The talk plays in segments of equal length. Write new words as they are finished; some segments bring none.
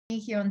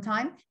here on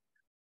time.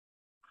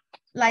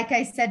 Like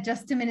I said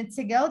just 2 minutes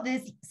ago,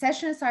 these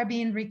sessions are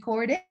being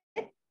recorded.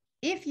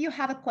 If you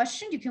have a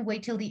question, you can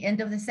wait till the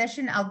end of the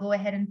session. I'll go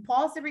ahead and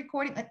pause the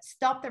recording,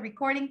 stop the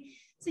recording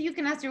so you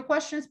can ask your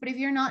questions. But if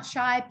you're not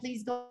shy,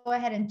 please go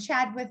ahead and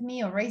chat with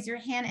me or raise your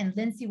hand and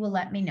Lindsay will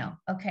let me know.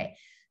 Okay,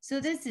 so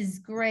this is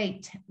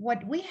great.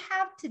 What we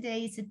have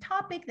today is a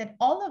topic that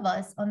all of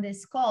us on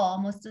this call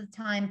most of the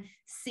time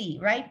see,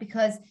 right?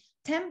 Because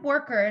temp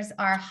workers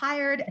are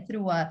hired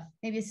through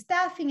maybe a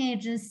staffing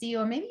agency,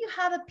 or maybe you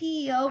have a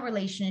PEO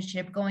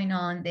relationship going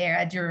on there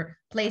at your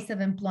place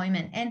of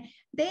employment, and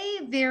they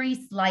vary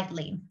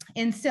slightly.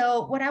 And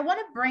so what I want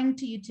to bring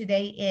to you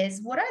today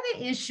is, what are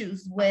the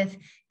issues with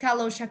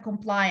OSHA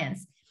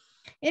compliance?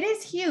 It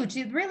is huge.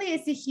 It really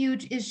is a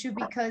huge issue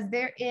because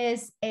there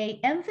is an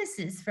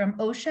emphasis from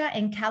OSHA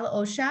and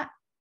OSHA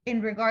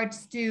in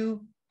regards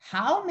to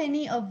how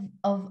many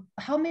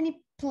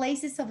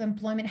places of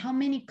employment, how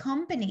many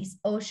companies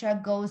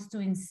OSHA goes to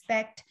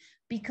inspect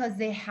because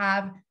they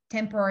have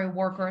temporary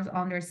workers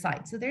on their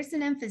site. So there's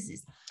an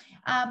emphasis.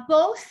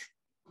 Both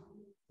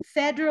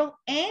federal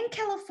and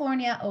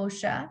California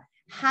OSHA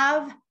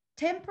have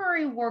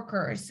temporary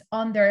workers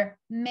on their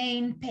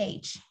main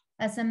page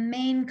as a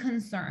main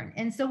concern.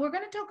 And so we're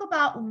going to talk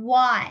about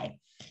why.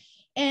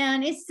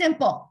 And it's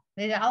simple.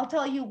 I'll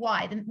tell you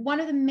why. One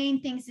of the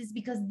main things is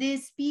because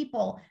these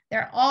people,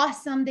 they're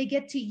awesome. They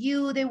get to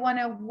you. They want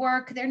to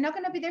work. They're not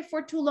going to be there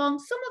for too long.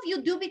 Some of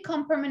you do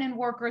become permanent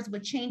workers,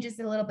 which changes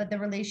a little bit the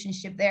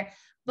relationship there.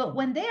 But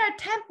when they are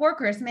temp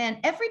workers, man,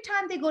 every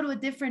time they go to a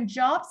different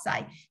job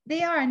site,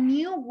 they are a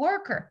new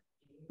worker.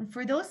 And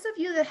for those of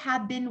you that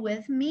have been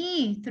with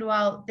me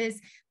throughout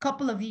this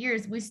couple of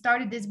years, we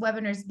started these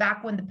webinars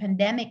back when the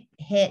pandemic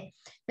hit,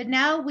 but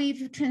now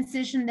we've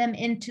transitioned them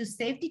into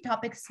safety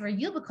topics for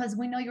you because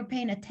we know you're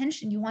paying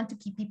attention. You want to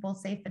keep people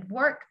safe at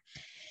work.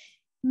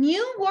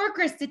 New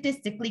workers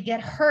statistically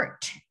get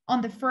hurt on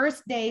the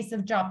first days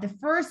of job, the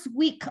first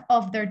week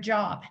of their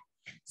job.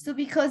 So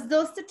because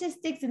those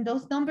statistics and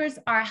those numbers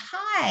are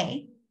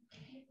high,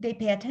 they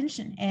pay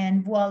attention,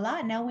 and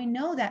voila, now we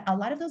know that a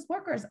lot of those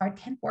workers are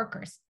temp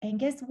workers. And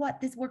guess what?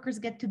 These workers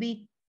get to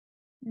be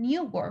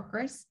new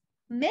workers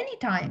many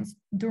times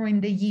during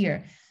the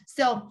year.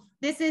 So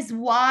this is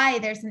why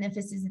there's an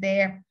emphasis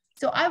there.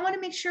 So I want to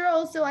make sure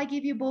also I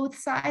give you both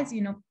sides,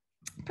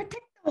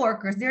 protect the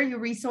workers. They're your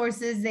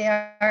resources. They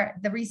are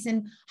the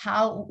reason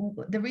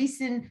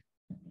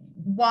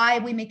why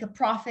we make a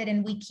profit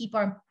and we keep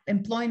our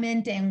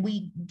employment and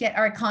we get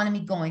our economy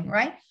going,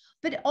 right?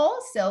 But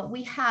also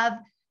we have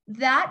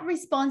that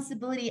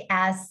responsibility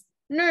as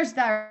nurse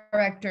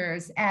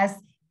directors, as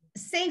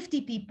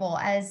safety people,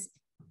 as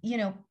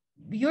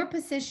your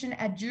position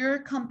at your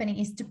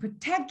company is to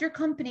protect your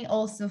company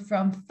also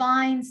from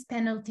fines,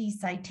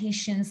 penalties,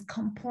 citations,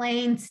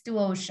 complaints to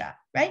OSHA,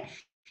 right?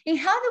 And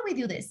how do we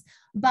do this?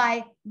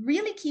 By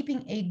really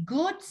keeping a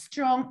good,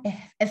 strong,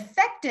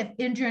 effective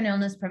injury and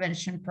illness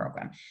prevention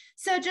program.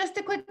 So just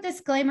a quick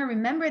disclaimer,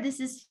 remember, this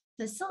is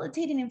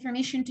facilitating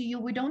information to you.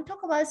 We don't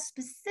talk about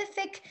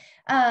specific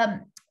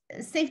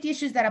safety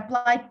issues that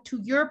apply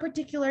to your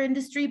particular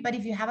industry, but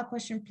if you have a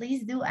question,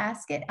 please do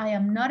ask it. I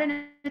am not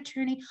an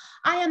attorney.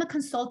 I am a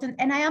consultant,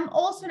 and I am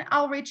also an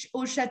outreach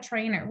OSHA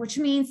trainer, which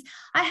means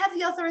I have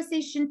the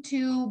authorization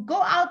to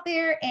go out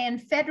there,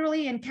 and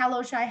federally and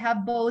OSHA, I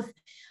have both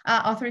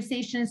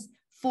authorizations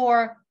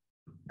for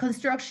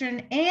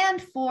construction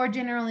and for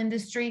general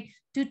industry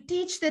to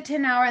teach the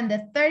 10-hour and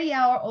the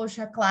 30-hour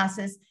OSHA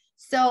classes.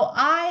 So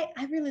I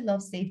really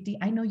love safety.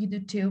 I know you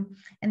do too,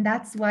 and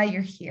that's why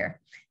you're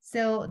here.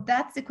 So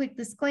that's a quick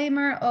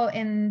disclaimer. Oh,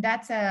 and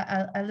that's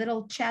a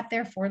little chat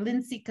there for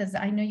Lindsay, because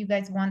I know you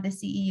guys want the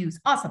CEUs.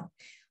 Awesome.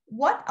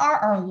 What are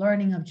our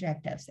learning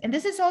objectives? And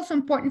this is also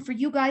important for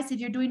you guys. If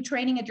you're doing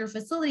training at your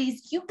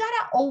facilities, you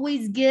gotta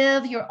always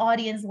give your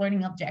audience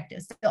learning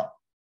objectives. So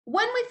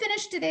when we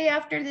finish today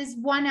after this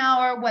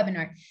 1-hour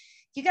webinar,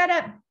 you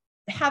gotta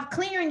have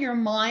clear in your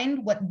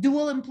mind what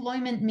dual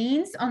employment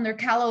means under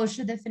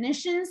OSHA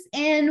definitions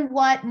and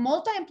what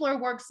multi-employer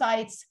work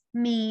sites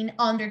mean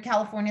under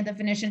California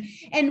definition.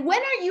 And when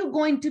are you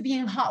going to be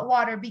in hot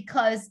water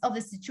because of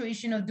the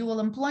situation of dual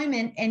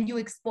employment and you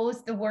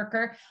expose the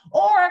worker,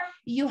 or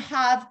you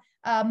have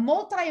a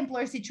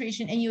multi-employer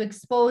situation and you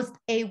exposed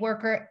a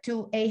worker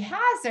to a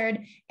hazard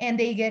and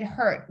they get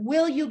hurt?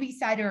 Will you be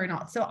cited or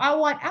not? So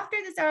after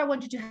this hour, I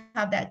want you to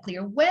have that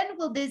clear. When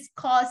will this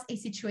cause a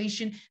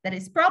situation that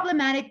is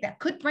problematic, that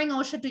could bring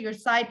OSHA to your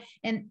side,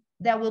 and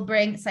that will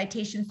bring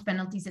citations,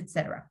 penalties,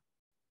 etc.?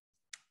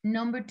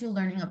 Number 2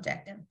 learning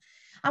objective.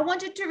 I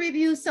want you to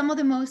review some of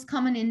the most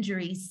common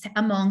injuries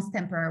amongst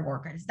temporary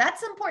workers.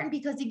 That's important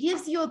because it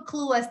gives you a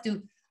clue as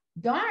to,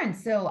 darn,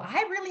 so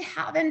I really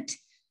haven't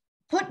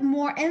put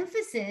more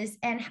emphasis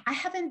and I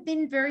haven't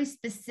been very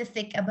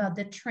specific about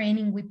the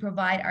training we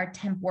provide our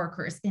temp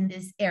workers in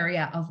this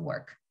area of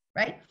work,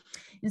 right?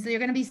 And so you're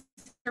going to be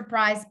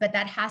surprised, but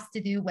that has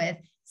to do with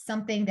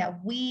something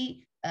that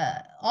we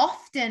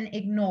often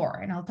ignore,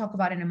 and I'll talk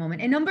about it in a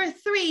moment. And number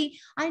 3,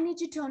 I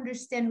need you to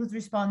understand who's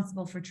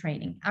responsible for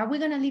training. Are we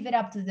going to leave it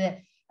up to the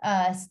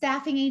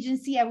staffing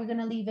agency? Are we going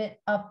to leave it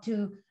up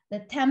to the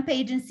temp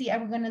agency? Are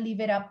we going to leave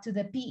it up to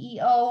the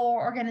PEO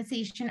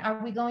organization?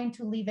 Are we going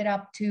to leave it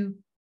up to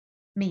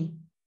me,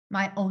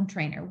 my own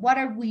trainer? What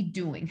are we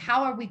doing?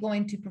 How are we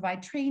going to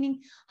provide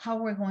training? How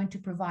we're going to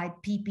provide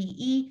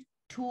PPE,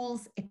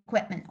 tools,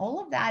 equipment?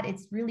 All of that,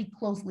 it's really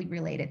closely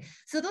related.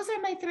 So those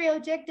are my 3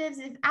 objectives.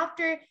 If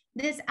after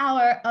this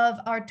hour of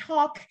our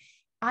talk,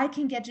 I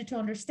can get you to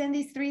understand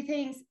these 3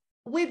 things,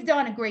 we've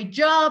done a great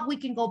job. We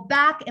can go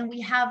back and we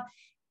have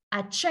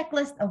a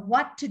checklist of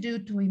what to do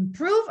to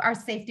improve our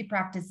safety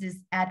practices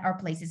at our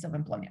places of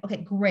employment.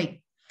 Okay,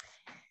 great.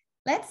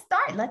 Let's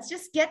start. Let's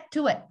just get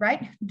to it,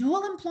 right?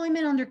 Dual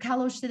employment under Cal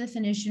OSHA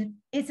definition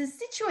is a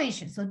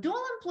situation. So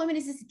dual employment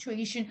is a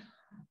situation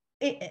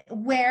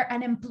where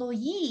an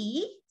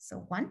employee,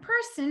 so one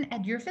person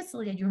at your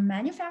facility, at your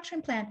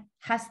manufacturing plant,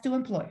 has 2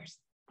 employers.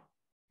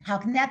 How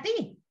can that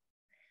be?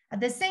 At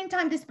the same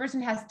time, this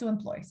person has 2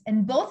 employers,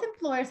 and both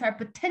employers are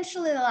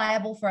potentially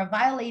liable for a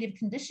violative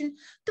condition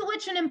to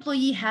which an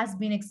employee has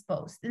been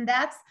exposed. And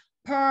that's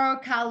per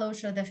Cal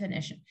OSHA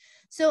definition.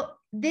 So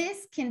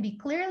this can be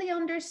clearly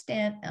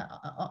understood.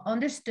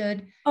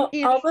 Oh,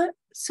 Alba,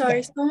 sorry,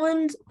 yes.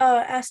 someone's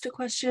asked a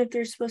question if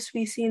they're supposed to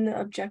be seeing the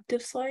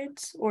objective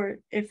slides or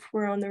if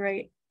we're on the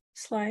right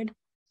slide.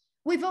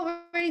 We've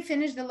already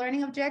finished the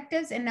learning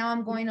objectives, and now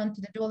I'm going on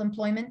to the dual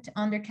employment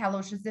under Cal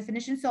OSHA's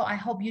definition. So I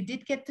hope you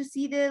did get to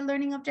see the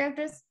learning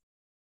objectives.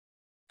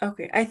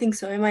 Okay, I think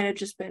so. It might have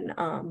just been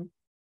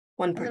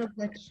one part.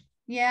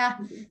 Yeah.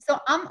 So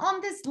I'm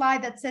on this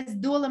slide that says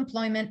dual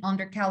employment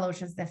under Cal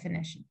OSHA's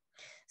definition.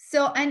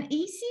 So an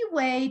easy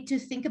way to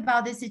think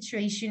about this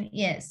situation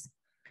is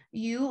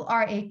you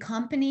are a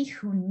company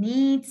who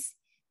needs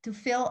to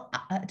fill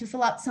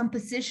out some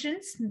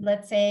positions.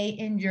 Let's say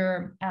in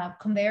your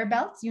conveyor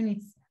belts, you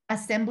need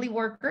assembly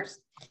workers.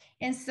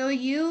 And so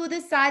you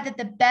decide that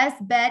the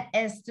best bet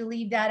is to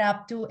leave that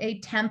up to a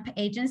temp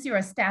agency or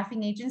a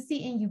staffing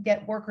agency, and you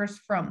get workers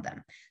from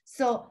them.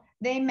 So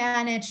they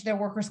manage their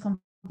workers'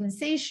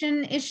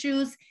 compensation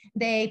issues.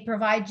 They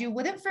provide you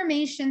with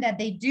information that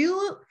they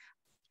do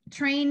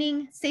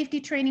training, safety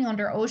training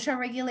under OSHA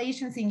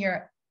regulations, and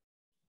you're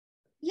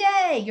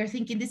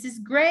thinking, this is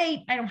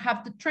great. I don't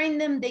have to train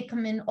them. They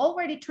come in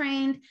already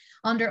trained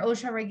under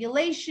OSHA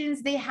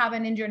regulations. They have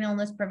an injury and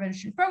illness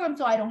prevention program,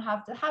 so I don't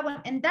have to have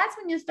one. And that's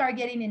when you start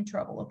getting in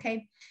trouble,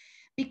 okay?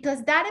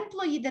 Because that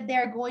employee that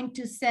they're going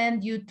to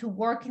send you to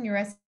work in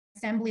your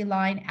assembly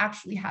line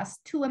actually has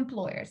 2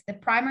 employers. The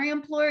primary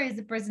employer is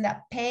the person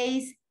that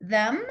pays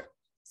them.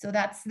 So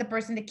that's the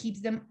person that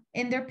keeps them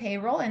in their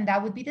payroll, and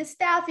that would be the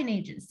staffing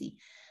agency.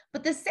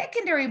 But the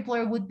secondary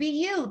employer would be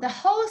you, the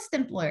host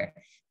employer,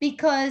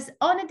 because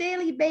on a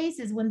daily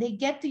basis, when they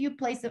get to your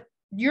place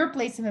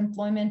of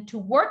employment to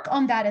work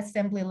on that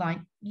assembly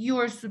line,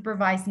 you're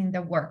supervising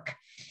the work,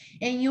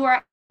 and you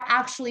are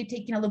actually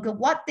taking a look at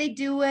what they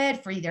do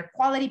it for either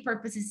quality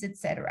purposes,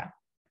 etc.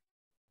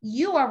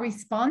 You are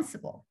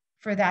responsible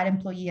for that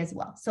employee as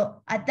well.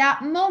 So at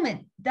that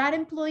moment, that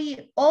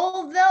employee,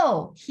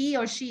 although he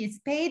or she is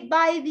paid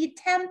by the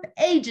temp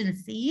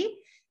agency,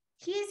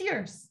 he is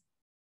yours.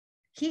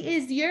 He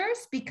is yours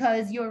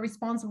because you're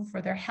responsible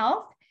for their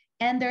health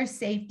and their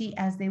safety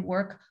as they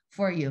work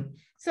for you.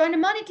 So a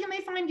mnemonic you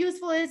may find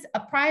useful is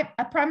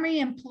a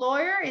primary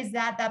employer is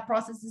that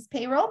processes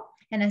payroll,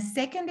 and a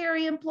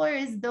secondary employer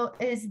is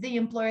the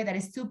employer that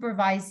is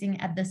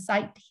supervising at the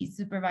site. He's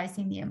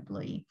supervising the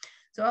employee.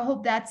 So I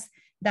hope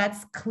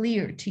that's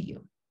clear to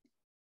you.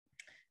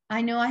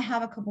 I know I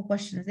have a couple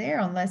questions there,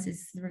 unless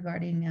it's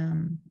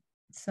regarding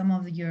some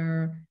of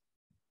your,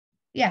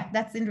 yeah,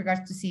 that's in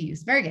regards to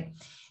CUs. Very good.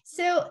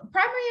 So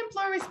primary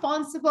employer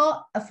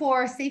responsible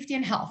for safety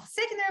and health.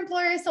 Secondary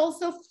employer is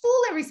also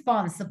fully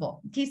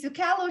responsible. Okay, so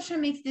Cal OSHA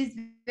makes this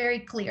very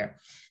clear.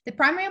 The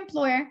primary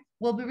employer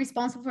will be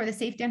responsible for the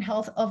safety and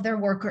health of their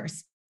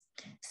workers.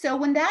 So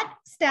when that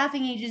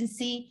staffing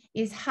agency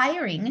is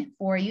hiring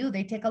for you,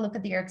 they take a look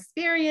at their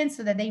experience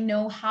so that they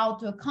know how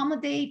to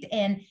accommodate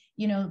and,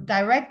 you know,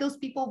 direct those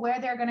people where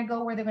they're going to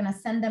go, where they're going to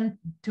send them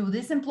to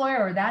this employer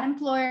or that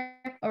employer.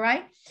 All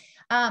right.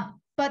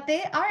 But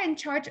they are in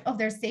charge of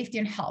their safety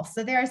and health.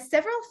 So there are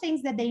several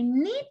things that they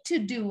need to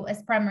do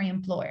as primary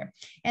employer.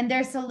 And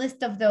there's a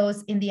list of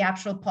those in the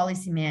actual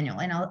policy manual,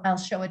 and I'll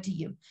show it to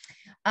you.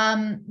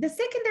 The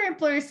secondary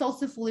employer is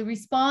also fully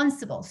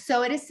responsible.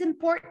 So it is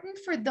important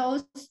for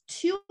those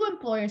 2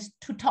 employers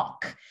to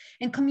talk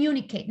and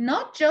communicate,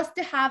 not just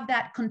to have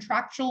that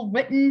contractual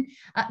written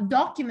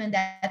document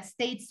that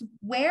states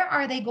where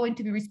are they going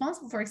to be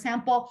responsible. For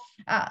example,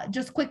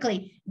 just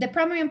quickly, the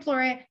primary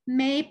employer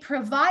may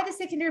provide the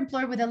secondary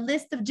employer with a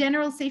list of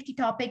general safety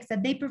topics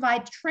that they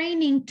provide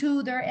training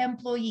to their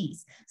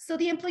employees. So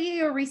the employee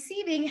you're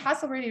receiving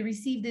has already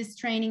received this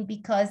training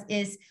because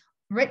it's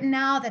written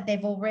out that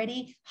they've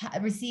already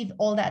received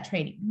all that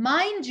training.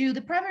 Mind you,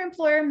 the primary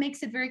employer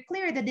makes it very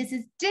clear that this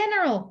is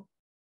general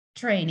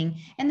training.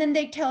 And then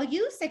they tell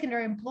you,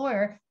 secondary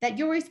employer, that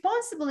your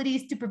responsibility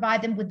is to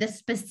provide them with the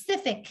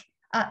specific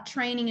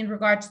training in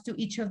regards to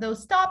each of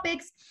those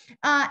topics.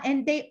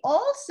 And they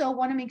also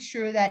want to make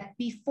sure that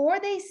before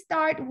they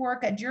start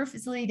work at your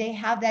facility, they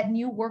have that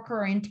new worker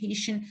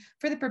orientation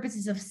for the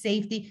purposes of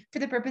safety, for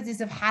the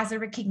purposes of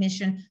hazard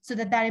recognition, so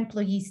that that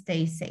employee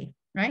stays safe,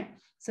 right?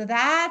 So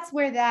that's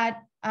where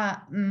that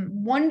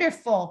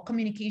wonderful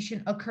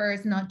communication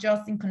occurs, not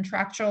just in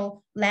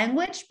contractual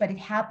language, but it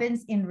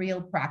happens in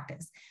real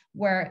practice,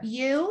 where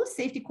you,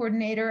 safety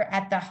coordinator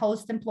at the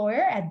host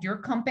employer, at your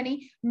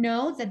company,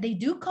 knows that they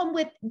do come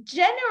with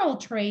general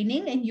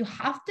training, and you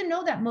have to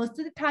know that most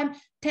of the time,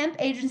 temp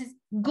agencies,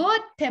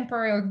 good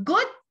temporary or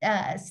good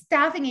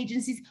staffing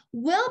agencies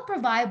will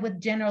provide with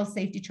general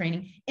safety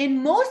training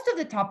in most of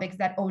the topics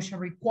that OSHA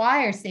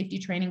requires safety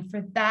training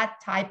for that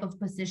type of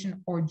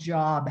position or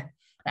job.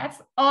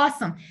 That's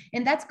awesome.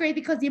 And that's great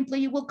because the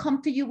employee will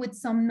come to you with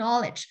some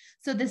knowledge.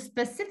 So the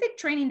specific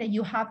training that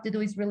you have to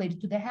do is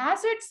related to the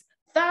hazards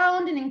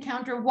found and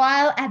encountered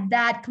while at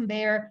that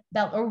conveyor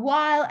belt or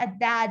while at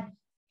that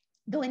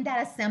doing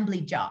that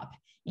assembly job.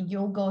 And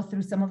you'll go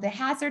through some of the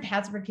hazard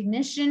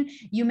recognition.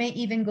 You may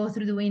even go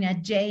through doing a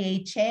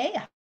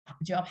JHA,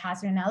 job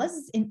hazard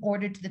analysis, in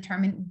order to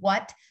determine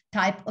what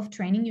type of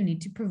training you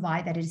need to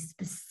provide that is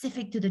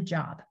specific to the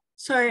job.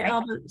 Sorry, right?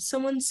 Alba,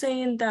 someone's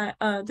saying that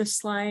the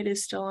slide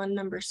is still on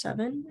number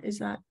 7. Is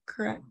that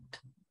correct?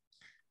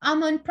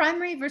 I'm on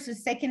primary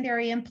versus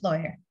secondary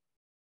employer.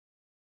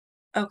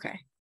 Okay.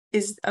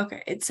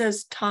 Okay. It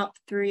says top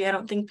 3. I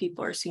don't think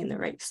people are seeing the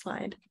right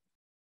slide.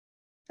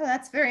 Oh,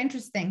 that's very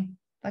interesting.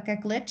 Like a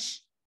glitch.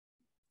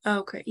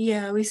 Okay.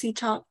 Yeah, we see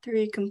top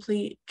 3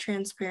 complete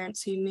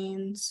transparency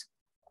means.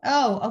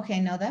 Oh, okay.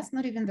 No, that's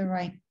not even the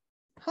right.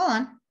 Hold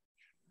on.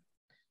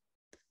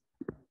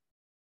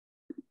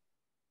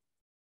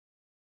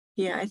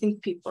 Yeah, I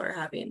think people are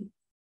having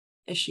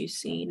issues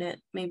seeing it,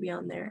 maybe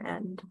on their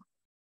end.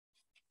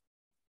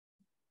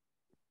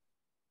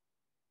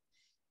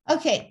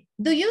 Okay,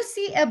 do you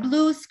see a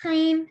blue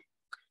screen?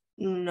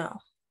 No.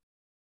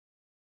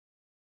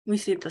 We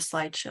see the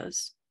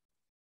slideshows.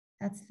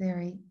 That's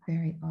very,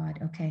 very odd.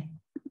 Okay.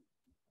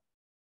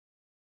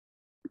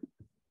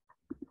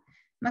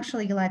 I'm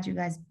actually glad you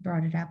guys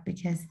brought it up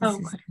because this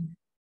is...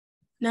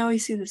 Now we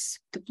see this,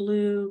 the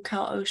blue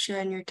Cal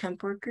OSHA and your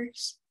temp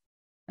workers.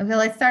 Okay,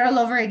 let's start all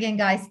over again,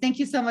 guys. Thank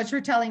you so much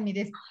for telling me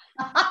this.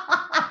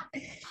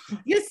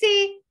 You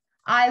see,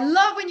 I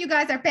love when you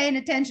guys are paying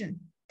attention.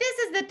 This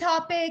is the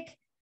topic.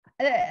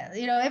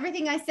 You know,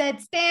 everything I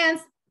said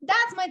stands.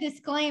 That's my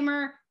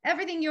disclaimer.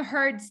 Everything you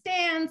heard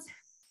stands.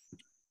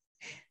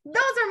 Those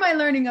are my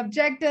learning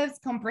objectives: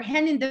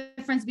 comprehending the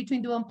difference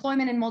between dual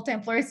employment and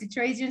multi-employer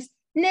situations.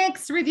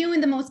 Next, reviewing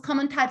the most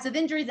common types of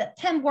injuries that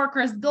temp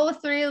workers go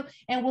through,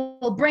 and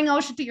we'll bring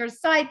OSHA to your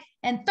site.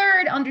 And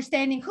third,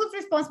 understanding who's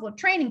responsible,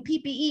 training,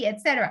 PPE,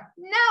 etc.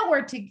 Now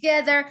we're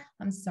together.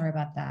 I'm sorry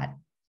about that.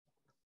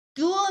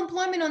 Dual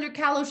employment under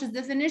Cal OSHA's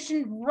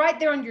definition right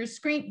there on your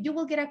screen. You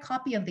will get a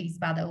copy of these,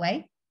 by the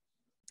way.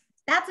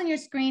 That's on your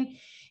screen.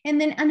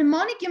 And then a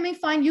mnemonic you may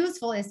find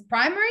useful is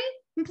primary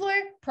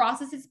employer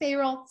processes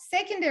payroll,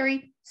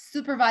 secondary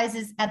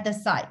supervises at the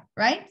site,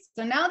 right?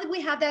 So now that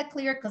we have that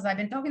clear, because I've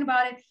been talking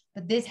about it,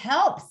 but this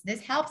helps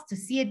to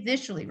see it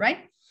visually, right?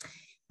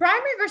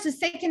 Primary versus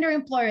secondary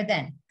employer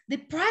then. The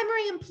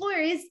primary employer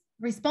is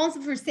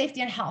responsible for safety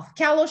and health.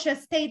 Cal OSHA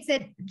states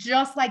it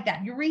just like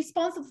that. You're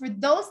responsible for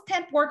those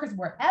temp workers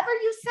wherever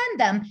you send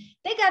them.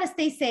 They got to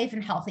stay safe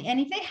and healthy. And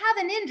if they have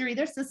an injury,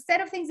 there's a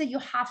set of things that you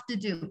have to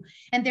do.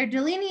 And they're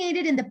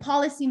delineated in the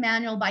policy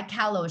manual by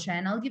Cal OSHA.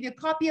 And I'll give you a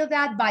copy of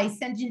that by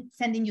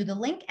sending you the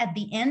link at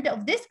the end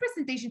of this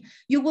presentation.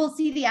 You will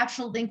see the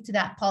actual link to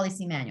that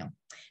policy manual.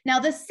 Now,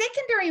 the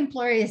secondary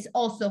employer is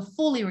also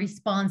fully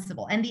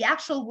responsible. And the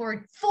actual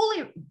word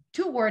fully,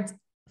 2 words,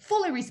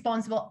 fully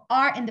responsible,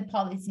 are in the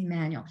policy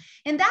manual.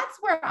 And that's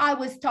where I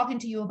was talking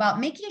to you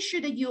about making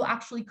sure that you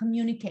actually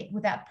communicate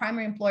with that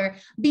primary employer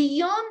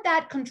beyond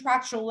that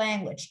contractual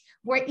language,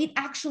 where it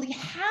actually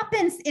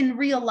happens in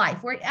real life,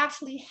 where it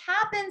actually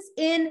happens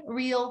in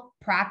real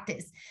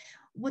practice.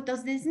 What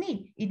does this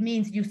mean? It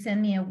means you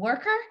send me a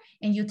worker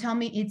and you tell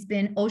me it's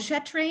been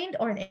OSHA trained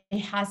or it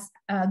has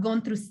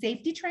gone through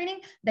safety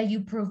training, that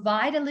you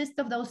provide a list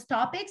of those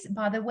topics.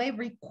 By the way,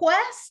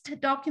 request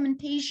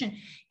documentation.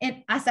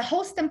 And as a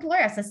host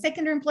employer, as a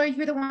secondary employer,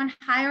 you're the one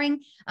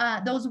hiring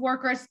those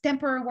workers,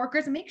 temporary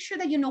workers. Make sure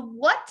that you know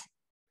what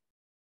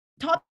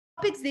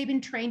topics they've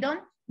been trained on,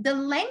 the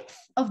length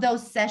of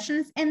those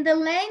sessions, and the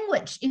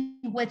language in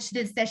which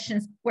the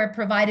sessions were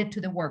provided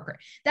to the worker.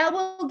 That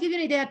will give you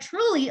an idea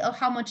truly of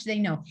how much they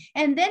know.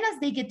 And then as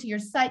they get to your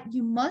site,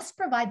 you must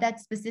provide that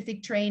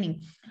specific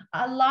training.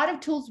 A lot of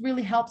tools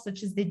really help,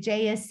 such as the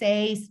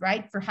JSAs,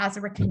 right, for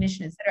hazard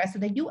recognition, et cetera, so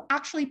that you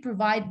actually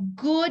provide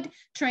good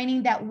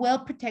training that will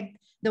protect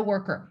the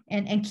worker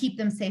and keep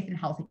them safe and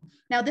healthy.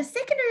 Now, the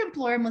secondary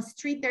employer must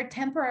treat their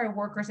temporary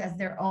workers as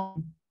their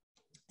own.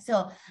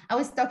 So I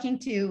was talking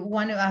to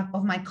one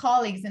of my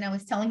colleagues, and I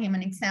was telling him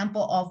an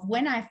example of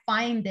when I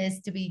find this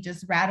to be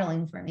just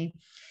rattling for me.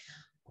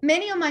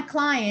 many of my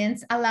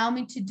clients allow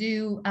me to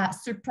do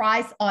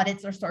surprise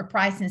audits or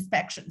surprise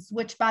inspections,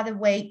 which, by the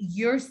way,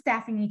 your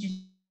staffing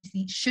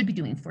agency should be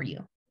doing for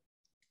you.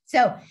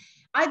 So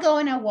I go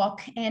and I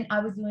walk, and I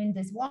was doing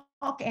this walk,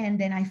 and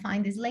then I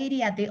find this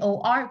lady at the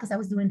OR, because I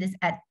was doing this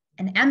at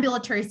an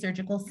ambulatory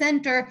surgical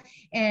center,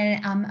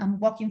 and I'm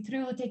walking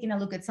through, taking a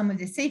look at some of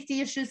the safety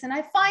issues, and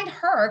I find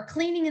her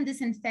cleaning and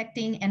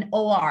disinfecting an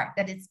OR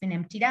that it's been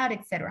emptied out,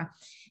 etc.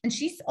 And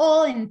she's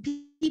all in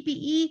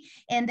PPE,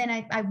 and then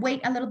I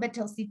wait a little bit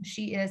till see if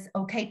she is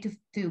okay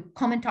to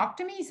come and talk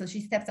to me. So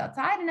she steps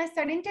outside, and I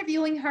start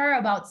interviewing her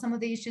about some of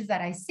the issues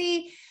that I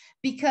see,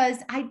 because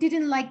I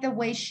didn't like the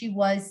way she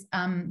was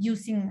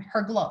using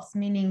her gloves,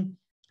 meaning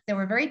they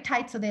were very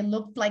tight, so they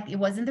looked like it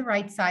wasn't the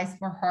right size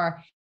for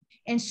her.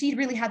 And she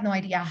really had no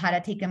idea how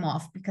to take them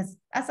off, because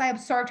as I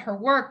observed her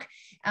work,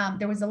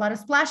 there was a lot of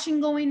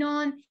splashing going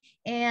on,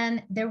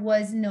 and there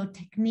was no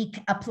technique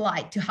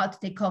applied to how to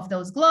take off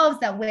those gloves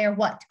that were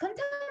what?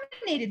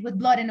 Contaminated with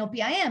blood and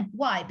OPIM.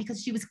 Why?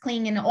 Because she was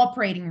cleaning an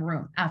operating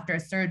room after a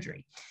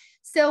surgery.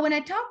 So when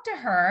I talked to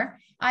her,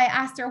 I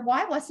asked her,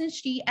 why wasn't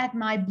she at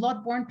my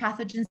bloodborne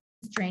pathogens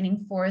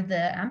training for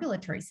the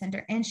ambulatory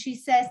center? And she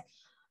says,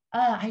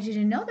 I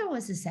didn't know there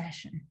was a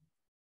session.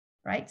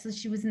 Right? So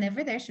she was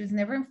never there. She was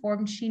never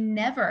informed. She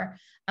never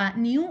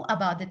knew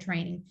about the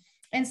training.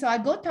 And so I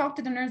go talk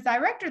to the nurse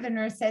director. The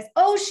nurse says,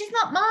 oh, she's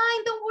not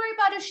mine. Don't worry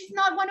about it. She's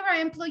not one of our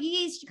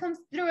employees. She comes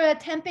through a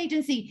temp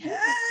agency.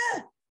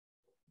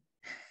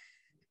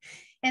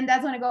 And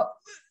that's when I go,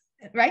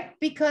 right?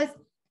 Because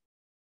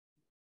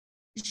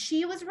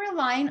she was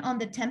relying on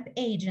the temp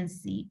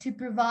agency to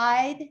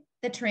provide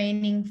the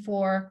training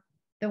for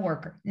the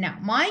worker. Now,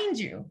 mind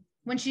you,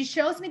 when she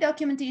shows me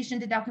documentation,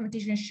 the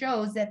documentation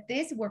shows that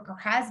this worker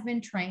has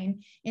been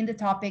trained in the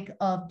topic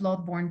of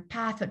bloodborne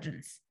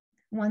pathogens.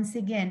 Once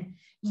again,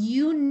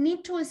 you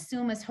need to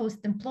assume as host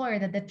employer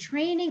that the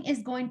training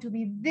is going to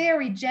be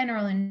very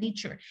general in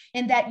nature,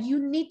 and that you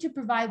need to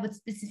provide with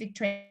specific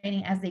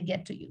training as they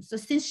get to you. So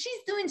since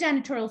she's doing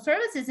janitorial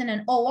services in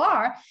an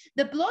OR,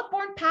 the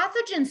bloodborne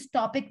pathogens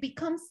topic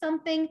becomes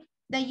something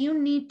that you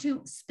need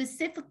to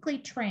specifically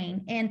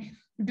train. And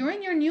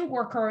during your new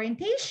worker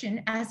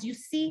orientation, as you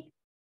see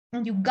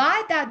and you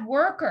guide that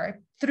worker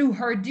through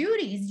her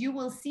duties, you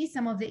will see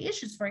some of the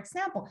issues. For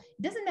example,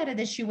 it doesn't matter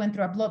that she went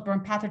through a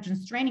bloodborne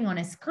pathogens training on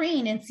a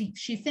screen and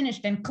she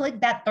finished and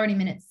clicked that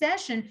 30-minute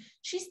session.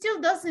 She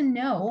still doesn't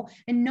know,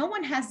 and no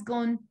one has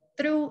gone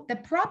through the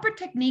proper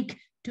technique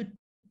to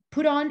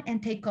put on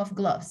and take off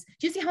gloves.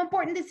 Do you see how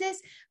important this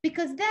is?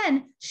 Because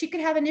then she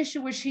could have an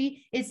issue where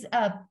she is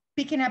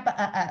picking up,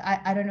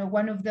 I don't know,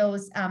 one of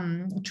those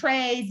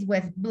trays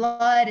with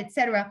blood,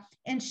 etc.,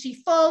 and she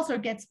falls or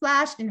gets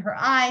splashed in her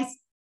eyes,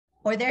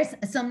 or there's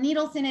some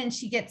needles in it and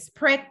she gets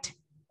pricked,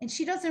 and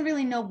she doesn't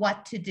really know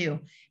what to do.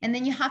 And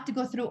then you have to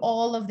go through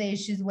all of the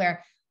issues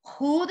where,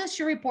 who does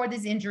she report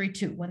this injury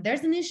to? When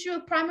there's an issue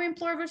of primary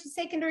employer versus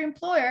secondary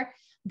employer,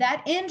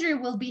 that injury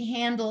will be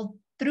handled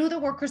through the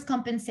workers'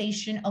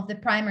 compensation of the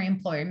primary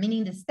employer,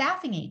 meaning the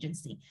staffing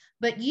agency.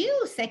 But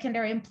you,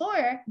 secondary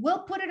employer, will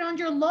put it on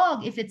your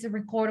log if it's a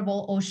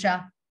recordable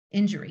OSHA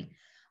injury.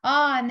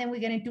 And then we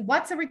get into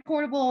what's a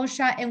recordable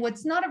OSHA and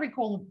what's not a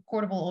recordable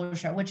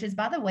OSHA, which is,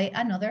 by the way,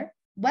 another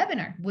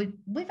webinar.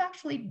 We've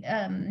actually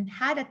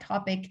had a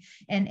topic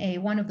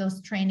in one of those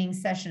training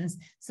sessions.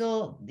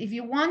 So if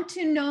you want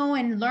to know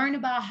and learn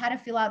about how to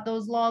fill out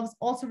those logs,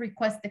 also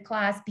request the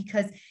class,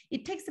 because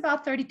it takes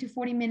about 30 to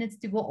 40 minutes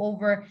to go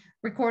over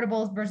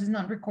recordables versus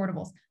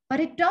non-recordables. But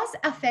it does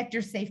affect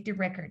your safety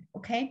record,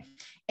 okay?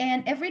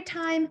 And every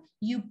time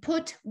you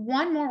put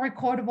one more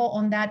recordable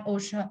on that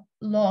OSHA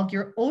log,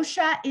 your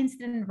OSHA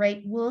incident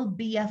rate will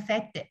be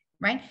affected,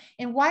 right?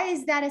 And why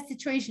is that a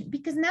situation?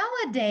 Because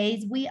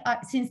nowadays, we are,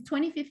 since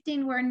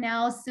 2015, we're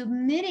now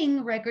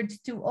submitting records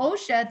to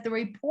OSHA through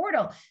a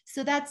portal.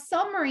 So that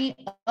summary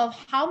of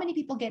how many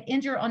people get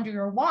injured under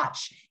your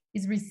watch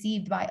is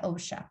received by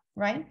OSHA,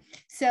 right?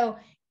 So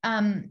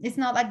it's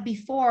not like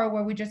before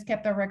where we just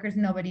kept our records,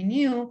 nobody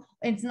knew.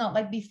 It's not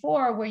like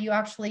before where you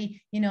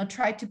actually,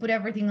 tried to put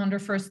everything under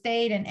first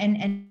aid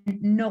and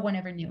no one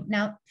ever knew.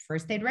 Now,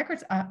 first aid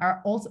records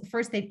are also,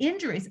 first aid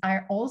injuries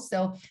are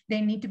also, they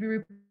need to be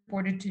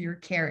reported to your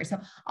carrier. So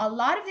a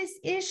lot of these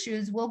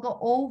issues we'll go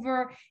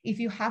over if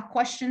you have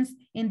questions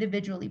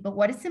individually. But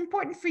what is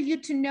important for you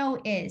to know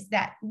is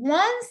that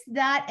once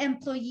that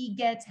employee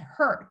gets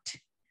hurt,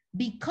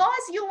 because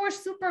you were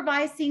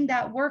supervising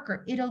that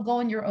worker, it'll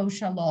go in your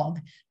OSHA log,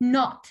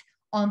 not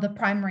on the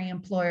primary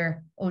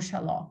employer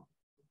OSHA log.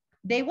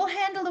 They will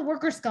handle the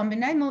workers' comp,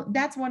 and I know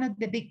that's one of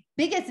the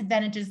biggest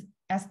advantages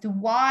as to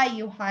why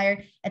you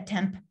hired a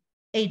temp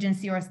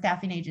agency or a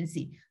staffing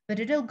agency, but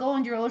it'll go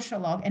on your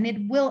OSHA log and it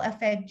will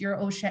affect your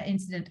OSHA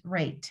incident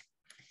rate.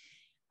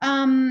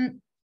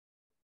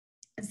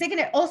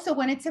 Second, also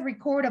when it's a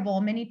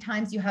recordable, many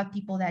times you have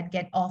people that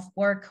get off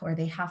work or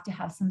they have to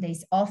have some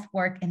days off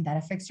work, and that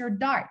affects your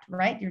DART,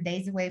 right? Your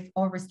days away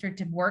or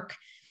restricted work.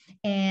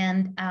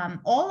 And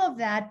all of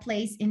that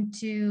plays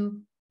into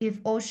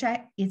if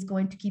OSHA is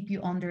going to keep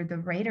you under the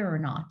radar or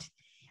not.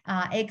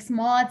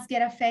 Ex-mods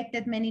get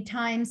affected many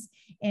times.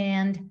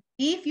 And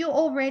if you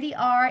already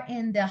are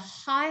in the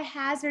high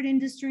hazard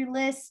industry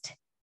list,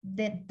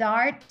 the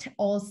DART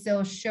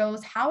also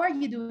shows how are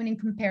you doing in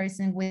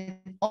comparison with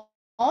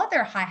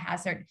other high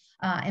hazard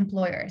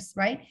employers,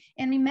 right?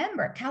 And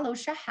remember,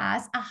 OSHA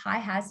has a high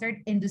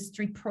hazard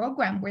industry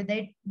program where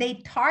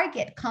they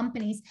target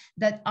companies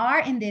that are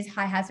in this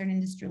high hazard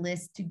industry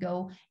list to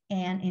go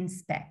and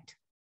inspect.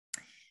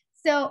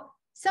 So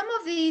some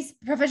of these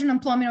professional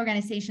employment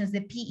organizations,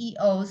 the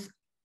PEOs,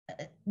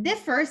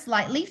 differ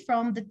slightly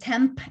from the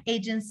temp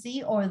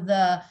agency or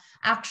the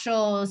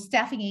actual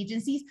staffing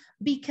agencies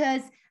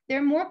because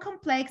they're more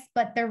complex,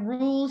 but the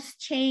rules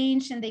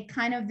change and they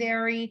kind of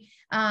vary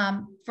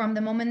from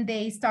the moment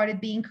they started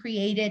being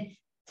created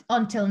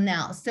until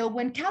now. So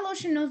when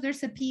OSHA knows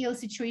there's a PEO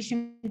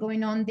situation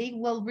going on, they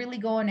will really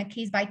go on a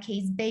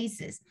case-by-case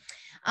basis.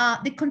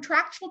 The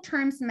contractual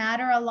terms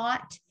matter a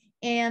lot.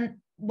 And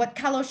what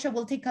OSHA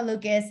will take a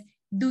look is,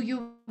 do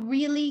you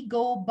really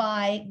go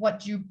by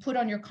what you put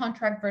on your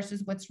contract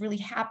versus what's really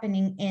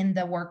happening in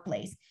the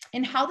workplace?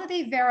 And how do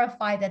they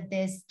verify that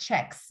this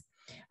checks?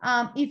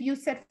 If you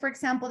said, for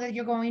example, that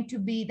you're going to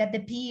be, that the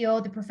PEO,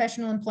 the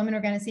professional employment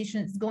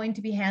organization, is going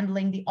to be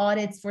handling the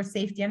audits for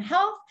safety and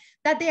health,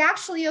 that they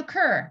actually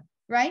occur,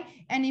 right?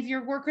 And if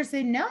your workers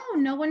say, no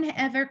one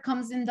ever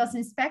comes and does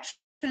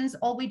inspections,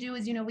 all we do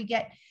is, we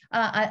get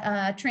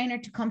a trainer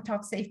to come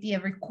talk safety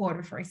every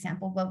quarter, for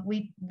example, but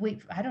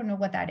I don't know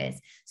what that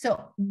is.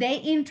 So they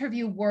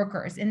interview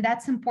workers, and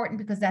that's important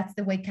because that's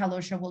the way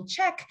OSHA will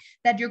check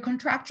that your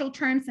contractual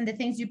terms and the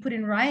things you put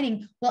in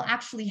writing will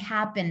actually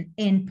happen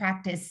in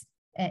practice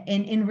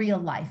in real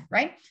life,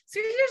 right?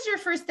 So here's your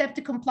first step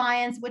to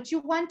compliance. What you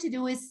want to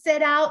do is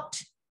set out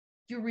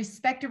your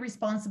respective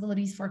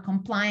responsibilities for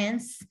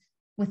compliance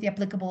with the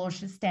applicable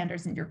OSHA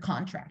standards in your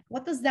contract.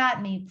 What does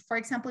that mean? For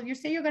example, if you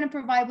say you're going to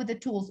provide with the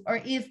tools, or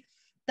if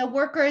the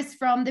workers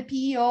from the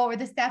PEO or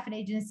the staffing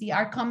agency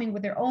are coming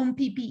with their own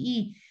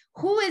PPE,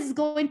 who is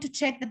going to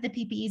check that the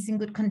PPE is in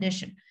good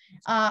condition?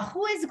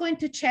 Who is going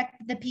to check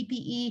that the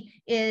PPE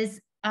is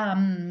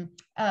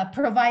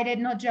provided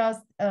not just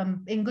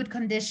in good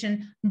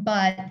condition,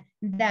 but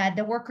that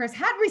the workers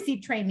had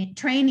received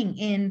training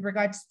in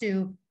regards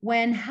to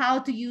when, how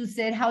to use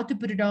it, how to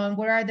put it on,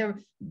 what are the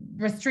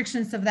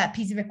restrictions of that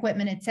piece of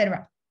equipment,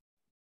 etc.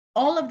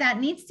 All of that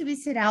needs to be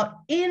set out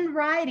in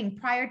writing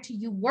prior to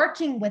you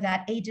working with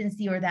that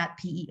agency or that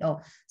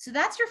PEO. So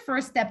that's your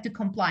first step to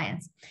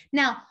compliance.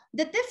 Now,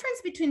 the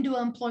difference between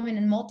dual employment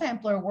and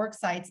multi-employer work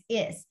sites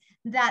is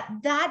that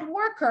that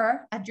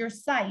worker at your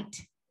site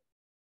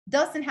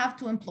doesn't have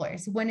two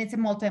employers when it's a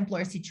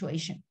multi-employer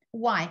situation.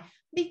 Why?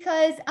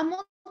 Because a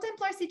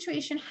multi-employer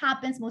situation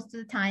happens most of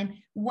the time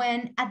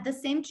when at the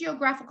same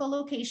geographical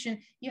location,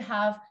 you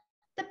have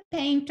the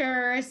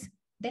painters,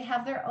 they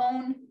have their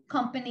own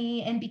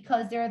company, and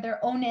because they're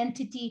their own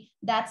entity,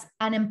 that's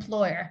an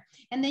employer.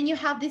 And then you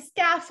have the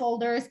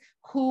scaffolders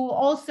who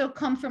also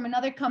come from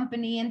another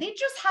company, and they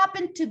just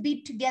happen to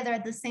be together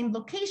at the same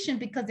location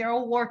because they're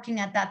all working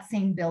at that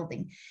same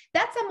building.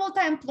 That's a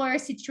multi-employer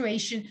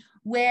situation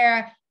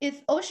where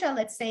if OSHA,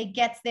 let's say,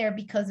 gets there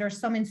because there's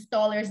some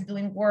installers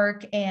doing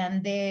work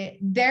and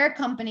their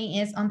company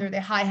is under the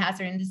high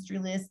hazard industry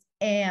list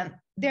and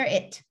they're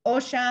it.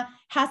 OSHA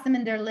has them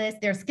in their list.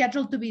 They're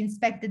scheduled to be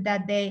inspected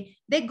that day.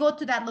 They go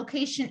to that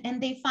location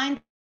and they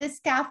find the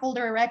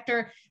scaffolder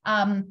erector,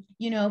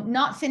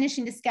 not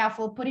finishing the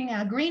scaffold, putting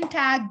a green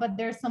tag, but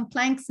there's some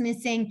planks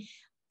missing.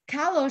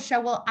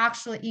 OSHA will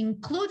actually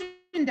include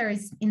in their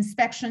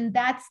inspection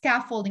that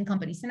scaffolding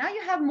company. So now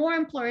you have more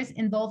employers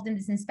involved in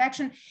this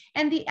inspection,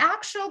 and the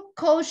actual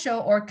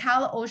COSHA or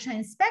OSHA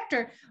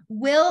inspector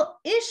will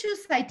issue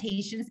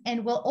citations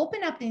and will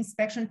open up the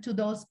inspection to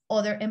those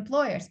other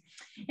employers.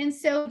 And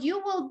so you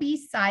will be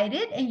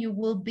cited and you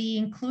will be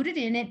included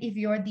in it if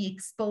you're the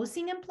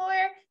exposing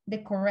employer, the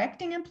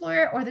correcting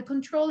employer, or the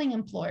controlling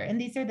employer.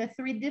 And these are the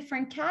three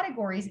different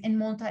categories in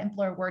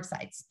multi-employer work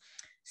sites.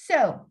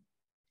 So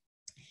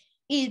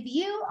if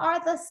you are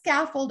the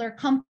scaffolder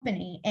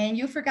company and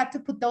you forgot to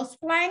put those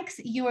planks,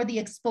 you are the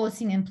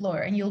exposing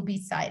employer and you'll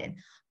be cited.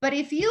 But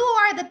if you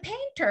are the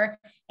painter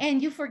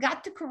and you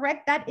forgot to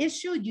correct that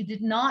issue, you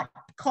did not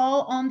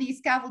call on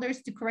these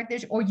scaffolders to correct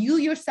this, or you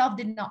yourself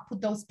did not put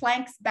those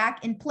planks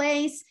back in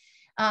place,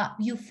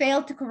 you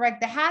failed to correct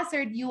the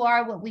hazard, you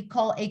are what we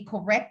call a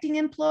correcting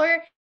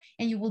employer,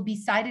 and you will be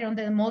cited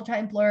under the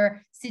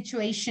multi-employer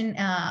situation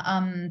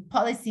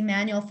policy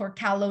manual for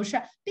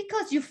OSHA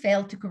because you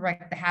failed to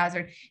correct the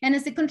hazard. And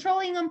as a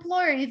controlling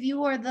employer, if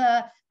you are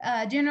the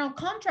general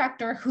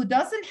contractor who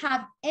doesn't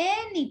have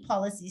any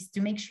policies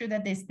to make sure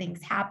that these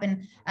things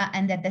happen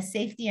and that the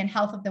safety and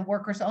health of the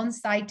workers on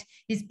site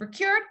is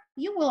procured,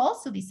 you will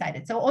also be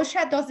cited. So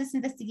OSHA does this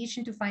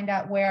investigation to find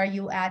out where are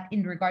you at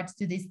in regards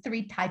to these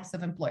three types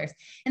of employers.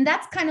 And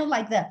that's kind of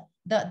like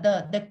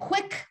the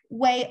quick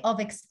way of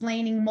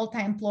explaining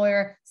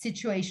multi-employer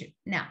situation.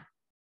 Now,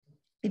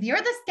 if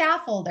you're the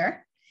scaffolder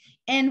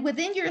and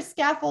within your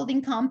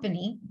scaffolding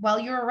company,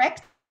 while you're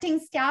erecting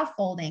erecting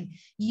scaffolding,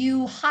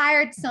 you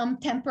hired some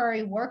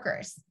temporary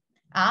workers.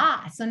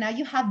 So now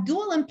you have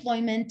dual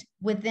employment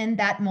within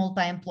that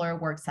multi-employer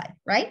work site,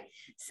 right?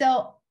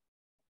 So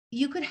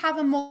you could have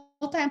a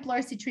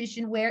multi-employer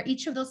situation where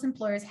each of those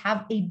employers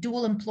have a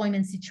dual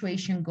employment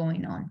situation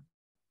going on.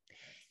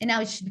 And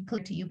now it should be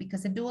clear to you,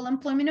 because a dual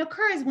employment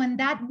occurs when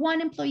that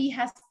one employee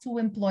has two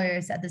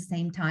employers at the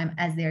same time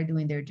as they're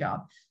doing their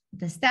job,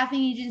 the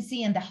staffing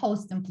agency and the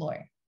host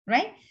employer,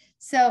 right?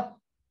 So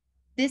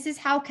this is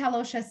how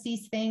OSHA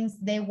sees things.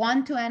 They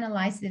want to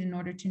analyze it in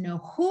order to know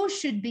who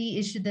should be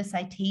issued the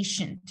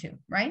citation to,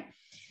 right?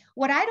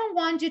 What I don't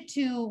want you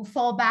to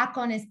fall back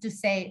on is to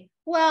say,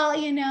 well,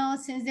 you know,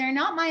 since they're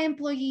not my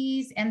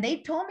employees and they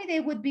told me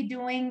they would be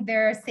doing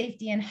their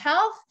safety and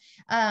health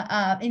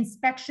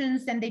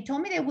inspections, and they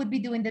told me they would be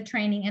doing the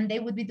training and they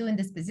would be doing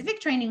the specific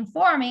training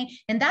for me,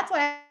 and that's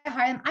why I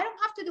hired them. I don't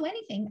have to do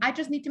anything. I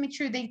just need to make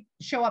sure they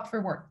show up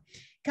for work.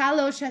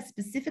 OSHA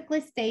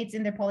specifically states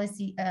in their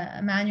policy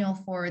manual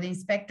for the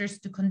inspectors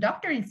to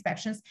conduct their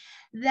inspections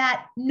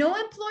that no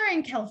employer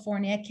in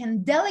California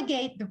can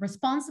delegate the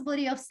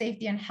responsibility of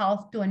safety and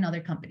health to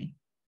another company.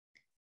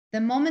 The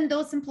moment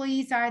those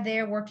employees are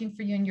there working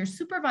for you and you're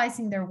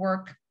supervising their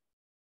work,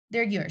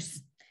 they're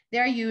yours.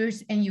 They're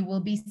yours, and you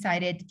will be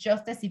cited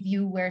just as if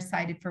you were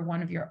cited for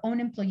one of your own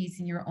employees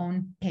in your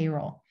own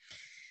payroll.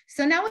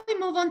 So now we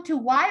move on to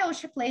why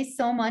OSHA places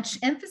so much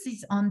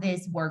emphasis on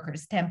these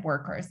workers, temp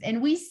workers.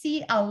 And we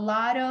see a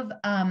lot of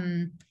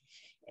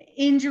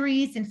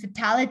injuries and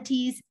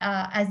fatalities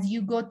as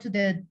you go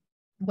to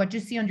what you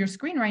see on your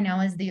screen right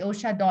now is the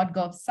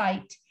OSHA.gov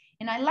site.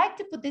 And I like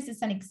to put this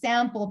as an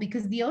example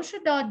because the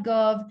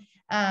OSHA.gov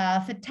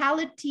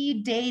fatality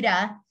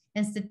data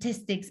and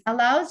statistics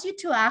allows you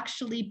to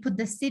actually put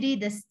the city,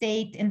 the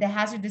state, and the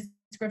hazard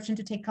description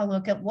to take a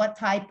look at what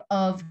type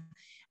of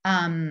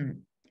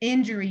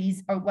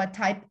injuries or what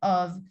type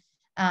of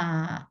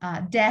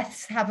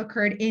deaths have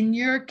occurred in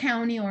your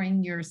county or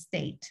in your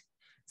state.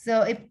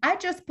 So if I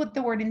just put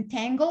the word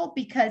entangle,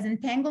 because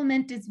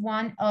entanglement is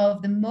one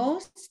of the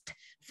most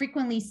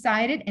frequently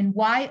cited and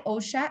why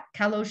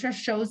OSHA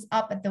shows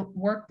up at the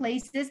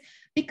workplaces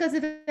because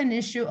of an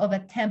issue of a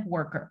temp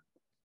worker.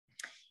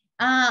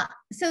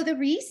 So the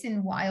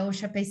reason why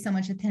OSHA pays so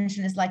much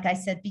attention is, like I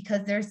said,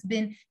 because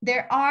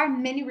there are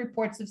many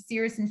reports of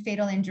serious and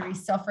fatal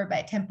injuries suffered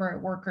by temporary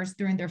workers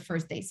during their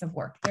first days of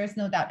work. There's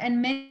no doubt.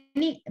 And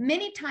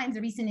many times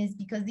the reason is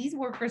because these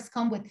workers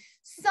come with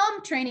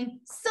some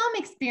training, some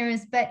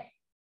experience, but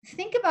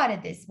think about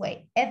it this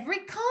way. Every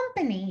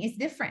company is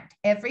different.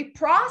 Every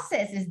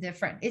process is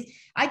different.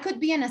 I could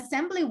be an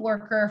assembly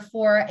worker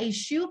for a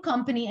shoe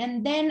company,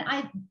 and then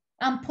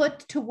I'm put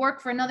to work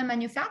for another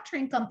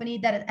manufacturing company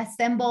that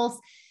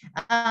assembles,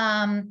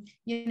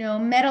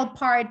 metal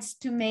parts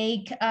to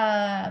make,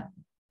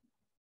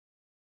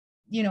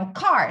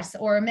 cars,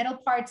 or metal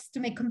parts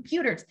to make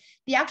computers.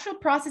 The actual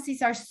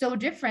processes are so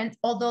different,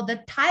 although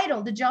the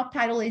job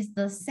title is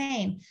the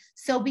same.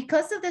 So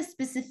because of the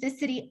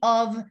specificity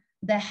of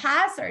the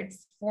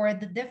hazards for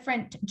the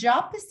different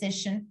job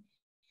position,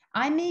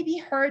 I may be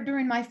hurt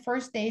during my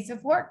first days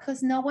of work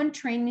because no one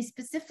trained me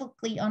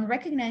specifically on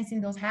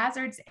recognizing those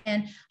hazards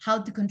and how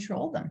to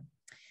control them.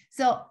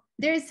 So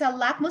there is a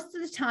lack, most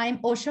of the time,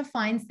 OSHA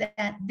finds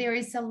that there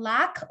is a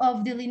lack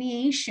of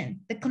delineation,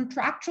 the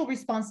contractual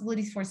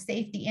responsibilities for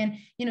safety. And,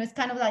 it's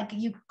kind of like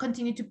you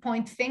continue to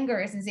point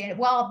fingers and say,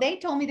 well, they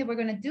told me they were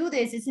going to do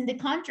this. It's in the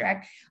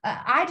contract.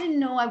 I didn't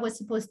know I was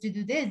supposed to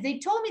do this. They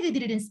told me they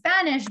did it in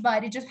Spanish,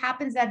 but it just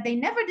happens that they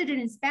never did it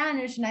in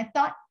Spanish. And I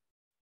thought,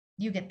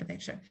 you get the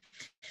picture.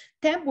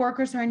 Temp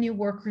workers are new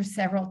workers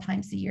several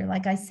times a year.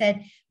 Like I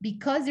said,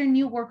 because they're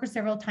new workers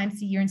several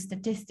times a year, and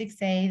statistics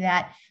say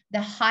that the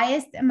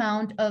highest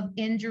amount of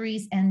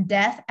injuries and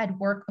death at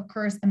work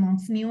occurs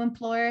amongst new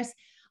employers,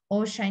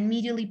 OSHA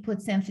immediately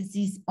puts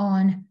emphasis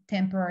on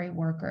temporary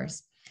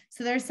workers.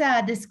 So there's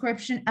a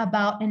description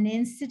about an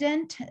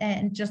incident,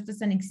 and just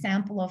as an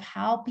example of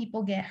how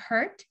people get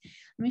hurt.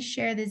 Let me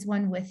share this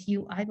one with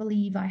you. I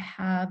believe I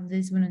have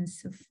this one in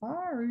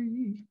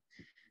Safari.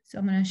 So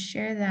I'm going to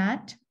share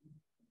that.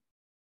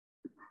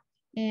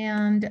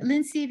 And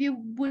Lindsay, if you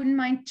wouldn't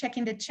mind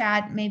checking the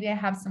chat, maybe I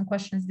have some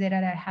questions there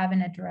that I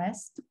haven't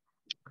addressed.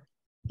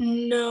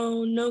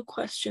 No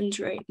questions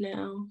right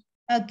now.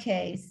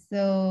 Okay,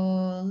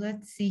 so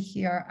let's see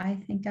here. I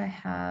think I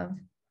have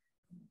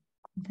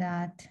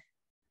that.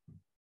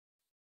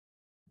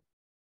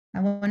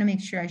 I want to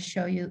make sure I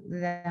show you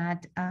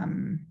that.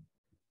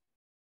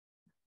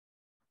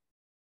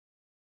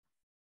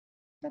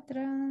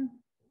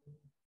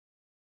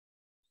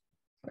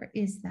 Where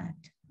is that?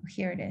 Oh,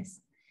 here it is.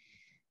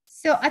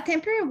 So a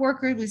temporary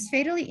worker was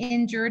fatally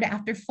injured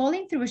after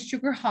falling through a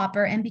sugar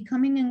hopper and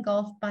becoming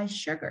engulfed by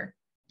sugar.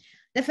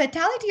 The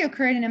fatality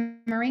occurred in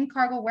a marine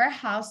cargo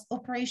warehouse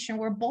operation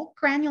where bulk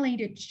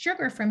granulated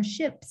sugar from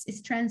ships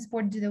is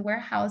transported to the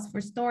warehouse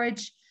for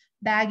storage,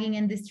 bagging,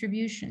 and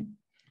distribution.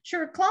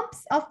 Sugar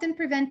clumps often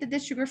prevented the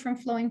sugar from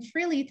flowing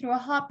freely through a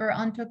hopper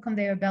onto a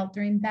conveyor belt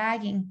during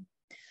bagging.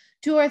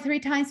 2 or 3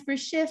 times per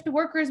shift,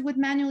 workers would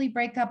manually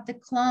break up the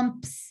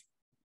clumps.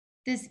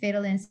 This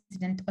fatal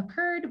incident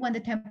occurred when the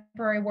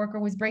temporary worker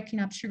was breaking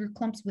up sugar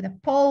clumps with a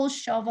pole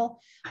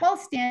shovel while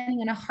standing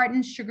on a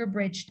hardened sugar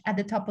bridge at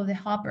the top of the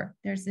hopper.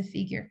 There's the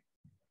figure.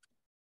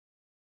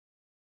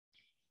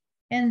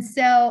 And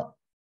so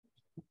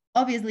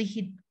obviously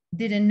he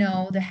didn't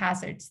know the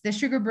hazards. The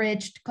sugar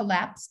bridge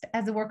collapsed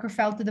as the worker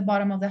fell to the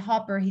bottom of the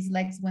hopper. His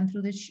legs went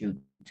through the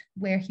chute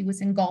where he was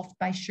engulfed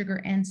by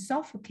sugar and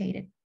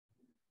suffocated.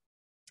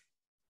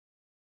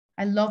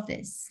 I love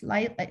this.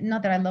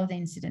 Not that I love the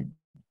incident.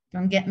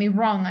 Don't get me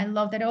wrong. I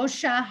love that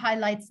OSHA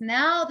highlights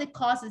now the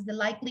causes, the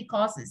likely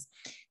causes.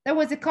 There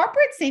was a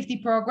corporate safety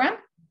program,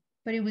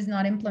 but it was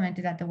not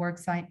implemented at the work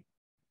site.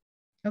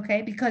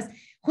 Okay, because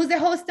who's the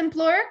host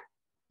employer?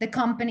 The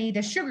company,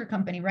 the sugar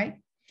company, right?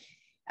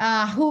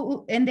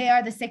 And they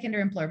are the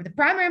secondary employer. But the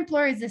primary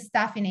employer is the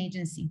staffing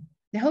agency.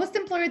 The host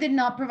employer did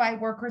not provide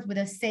workers with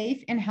a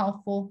safe and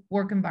healthful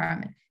work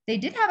environment. They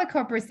did have a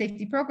corporate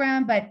safety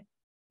program, but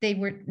they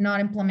were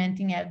not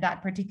implementing at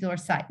that particular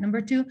site.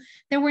 Number 2,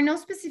 there were no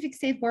specific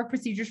safe work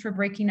procedures for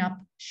breaking up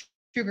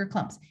sugar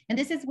clumps. And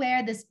this is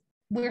where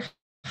we're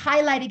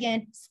highlighting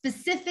again,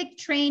 specific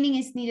training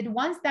is needed.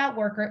 Once that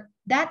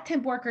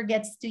temp worker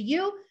gets to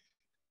you,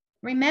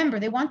 remember,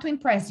 they want to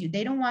impress you.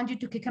 They don't want you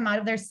to kick them out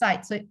of their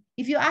site. So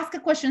if you ask a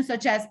question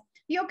such as,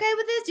 you okay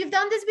with this? You've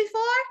done this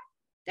before?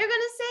 They're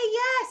going to say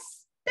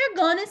yes. They're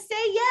going to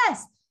say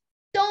yes.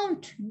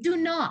 Do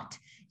not.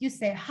 You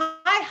say,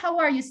 hi, how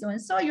are you?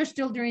 So-and-so, you're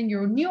still doing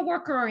your new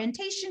worker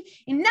orientation.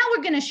 And now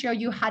we're going to show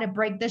you how to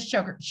break the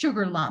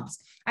sugar lumps.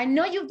 I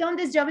know you've done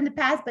this job in the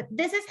past, but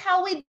this is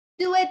how we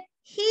do it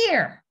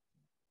here.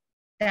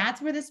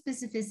 That's where the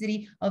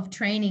specificity of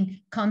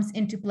training comes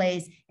into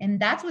place. And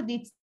that's what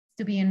needs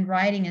to be in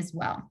writing as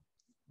well.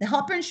 The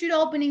hopper and chute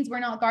openings were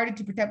not guarded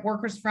to protect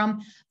workers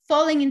from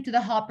falling into the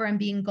hopper and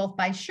being engulfed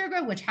by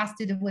sugar, which has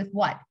to do with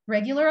what?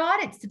 Regular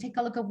audits to take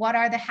a look at what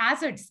are the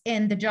hazards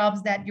in the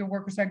jobs that your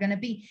workers are going to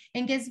be.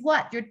 And guess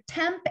what? Your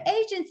temp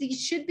agency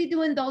should be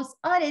doing those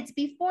audits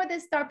before they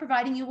start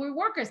providing you with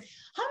workers.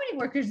 How many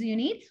workers do you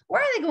need?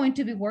 Where are they going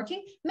to be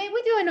working? May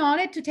we do an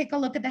audit to take a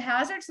look at the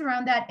hazards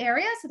around that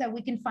area so that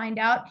we can find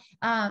out,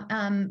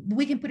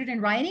 we can put it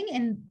in writing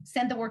and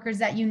send the workers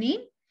that you need.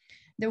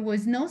 There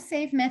was no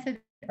safe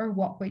method or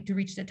walkway to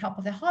reach the top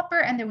of the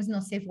hopper, and there was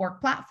no safe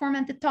work platform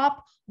at the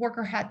top.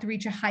 Worker had to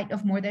reach a height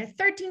of more than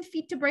 13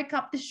 feet to break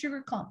up the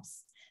sugar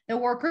clumps. The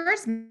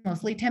workers,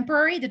 mostly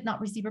temporary, did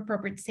not receive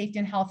appropriate safety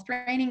and health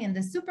training, and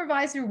the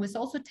supervisor was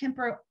also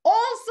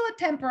a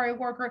temporary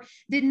worker,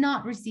 did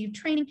not receive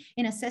training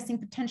in assessing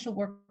potential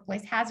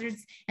workplace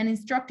hazards and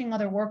instructing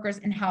other workers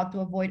in how to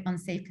avoid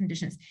unsafe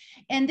conditions.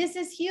 And this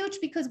is huge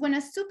because when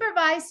a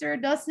supervisor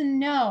doesn't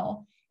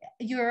know,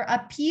 your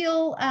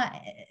appeal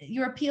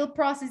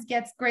process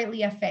gets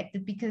greatly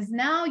affected because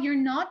now you're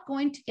not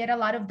going to get a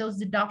lot of those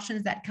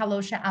deductions that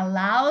OSHA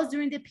allows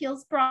during the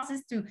appeals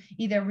process to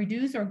either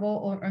reduce or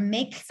or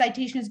make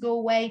citations go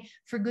away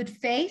for good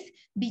faith,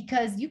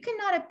 because you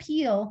cannot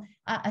appeal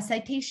a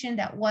citation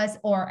that was,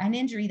 or an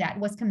injury that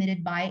was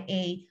committed by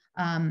a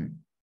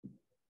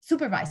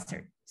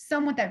supervisor,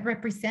 someone that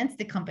represents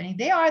the company.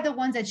 They are the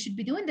ones that should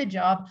be doing the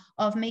job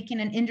of making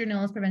an injury and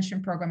illness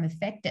prevention program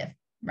effective,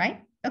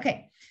 right?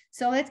 Okay,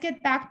 so let's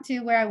get back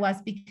to where I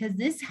was, because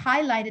this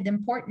highlighted the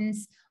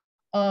importance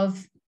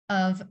of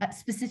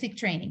specific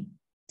training.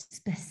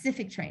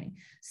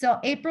 So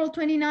April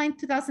 29,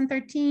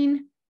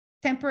 2013,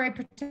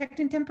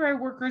 protecting temporary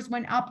workers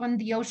went up on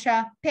the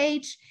OSHA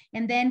page,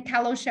 and then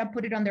OSHA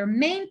put it on their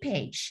main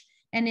page,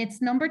 and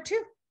it's number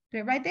 2,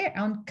 right there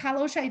on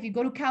OSHA. If you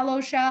go to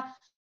OSHA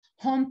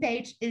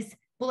homepage, is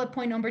bullet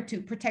point number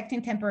 2,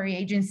 protecting temporary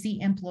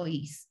agency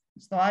employees.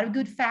 There's a lot of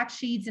good fact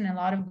sheets and a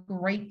lot of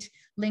great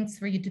links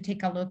for you to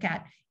take a look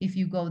at if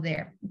you go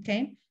there.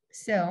 Okay,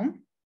 so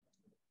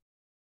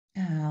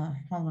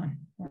hold on,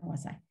 where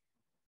was I?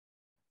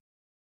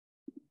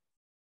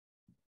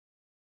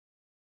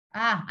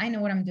 I know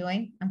what I'm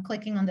doing. I'm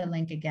clicking on the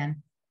link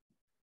again.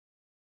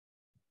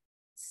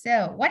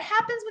 So what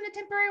happens when a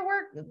temporary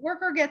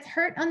worker gets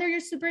hurt under your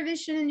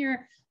supervision and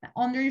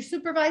under your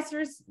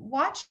supervisor's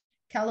watch?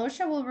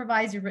 OSHA will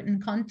revise your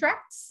written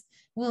contracts,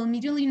 will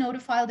immediately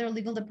notify their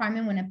legal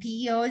department when a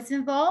PEO is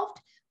involved,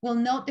 will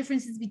note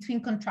differences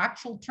between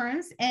contractual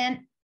terms and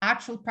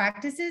actual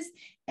practices.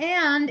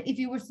 And if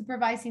you were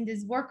supervising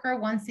this worker,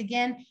 once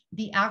again,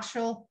 the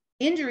actual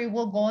injury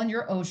will go on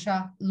your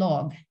OSHA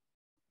log,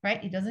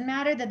 right? It doesn't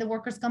matter that the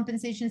workers'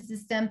 compensation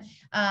system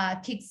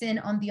kicks in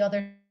on the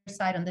other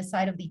side, on the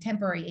side of the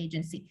temporary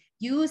agency.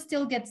 You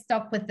still get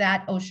stuck with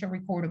that OSHA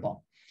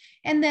recordable.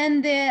 And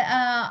then the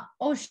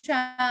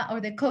OSHA, or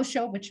the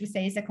COSHA, which we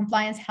say is a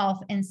Compliance,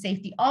 Health, and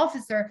Safety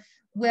Officer,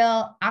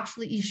 will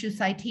actually issue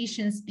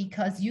citations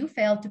because you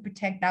failed to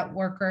protect that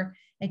worker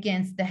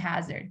against the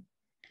hazard.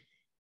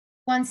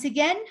 Once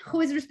again,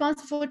 who is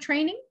responsible for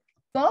training?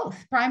 Both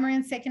primary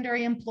and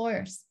secondary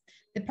employers.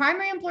 The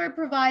primary employer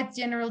provides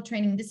general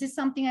training. This is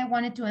something I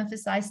wanted to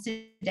emphasize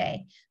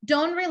today.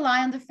 Don't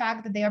rely on the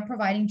fact that they are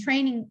providing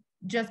training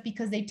just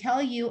because they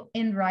tell you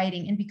in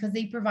writing and because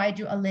they provide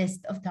you a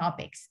list of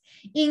topics.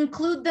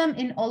 Include them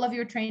in all of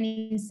your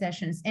training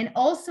sessions, and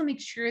also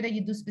make sure that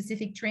you do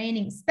specific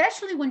training,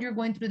 especially when you're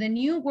going through the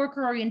new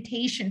worker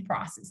orientation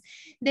process.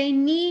 They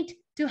need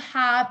to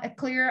have a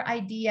clear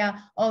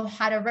idea of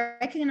how to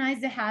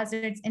recognize the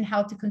hazards and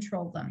how to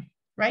control them,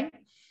 right?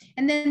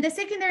 And then the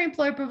secondary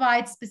employer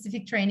provides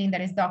specific training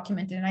that is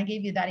documented. And I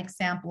gave you that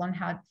example on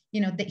how,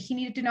 that he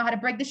needed to know how to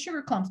break the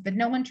sugar clumps, but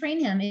no one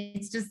trained him.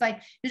 It's just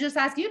like, you just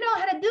ask,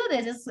 how to do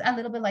this. It's a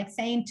little bit like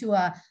saying to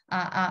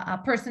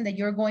a person that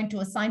you're going to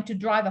assign to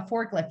drive a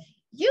forklift,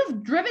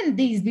 you've driven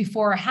these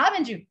before,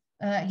 haven't you?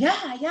 Yeah,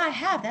 I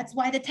have. That's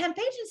why the temp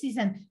agency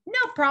said,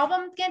 no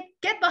problem,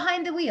 get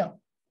behind the wheel.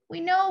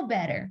 We know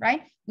better,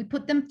 right? We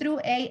put them through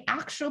a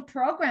actual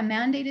program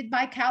mandated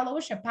by Cal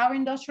OSHA, Power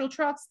Industrial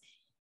Trucks,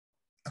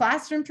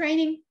 classroom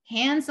training,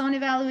 hands-on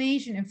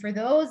evaluation. And for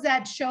those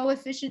that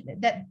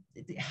that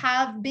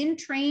have been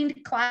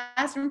trained,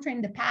 classroom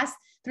trained the past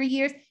 3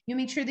 years, you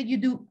make sure that you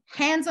do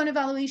hands-on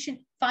evaluation,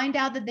 find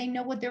out that they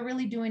know what they're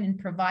really doing, and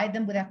provide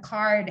them with a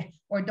card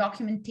or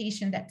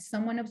documentation that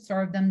someone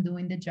observed them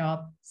doing the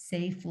job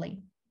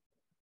safely,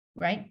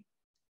 right?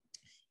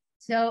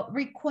 So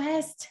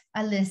request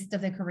a list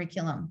of the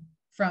curriculum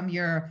from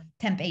your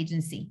temp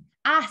agency.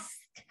 Ask,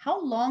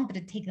 how long did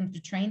it take them to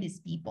train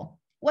these people?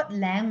 What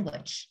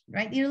language,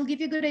 right? It'll give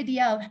you a good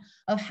idea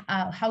of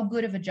how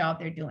good of a job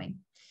they're doing.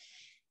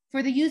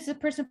 For the use of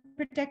personal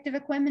protective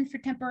equipment for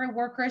temporary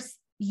workers,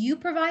 you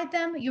provide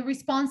them. You're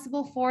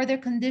responsible for their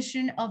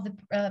condition of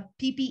the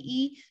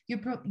PPE.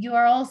 You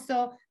are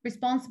also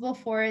responsible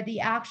for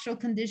the actual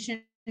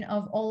condition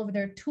of all of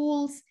their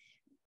tools,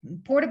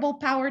 portable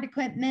powered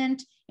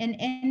equipment, and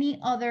any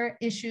other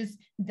issues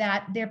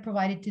that they're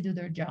provided to do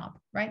their job,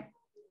 right?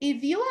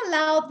 If you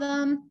allow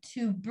them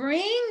to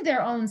bring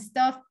their own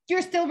stuff,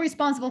 you're still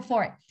responsible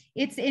for it.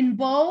 It's in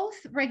both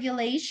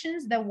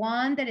regulations, the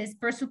one that is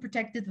personal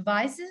protective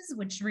devices,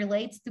 which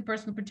relates to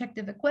personal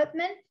protective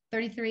equipment,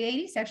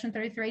 3380, section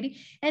 3380.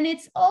 And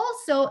it's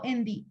also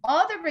in the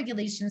other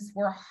regulations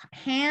for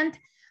hand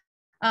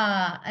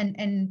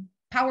and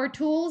power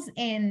tools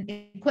and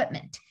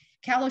equipment.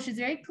 Cal OSHA is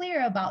very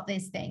clear about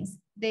these things.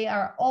 They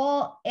are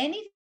all,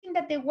 anything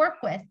that they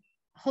work with,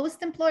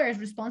 host employer is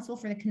responsible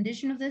for the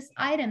condition of these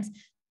items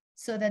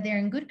so that they're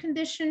in good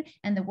condition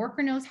and the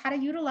worker knows how to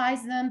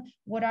utilize them.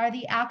 What are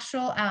the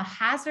actual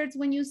hazards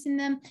when using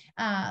them?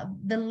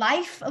 The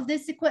life of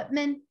this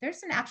equipment.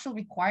 There's an actual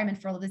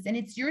requirement for all of this, and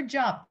it's your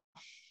job.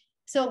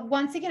 So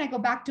once again, I go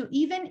back to,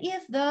 even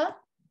if the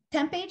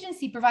temp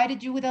agency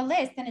provided you with a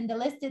list, and in the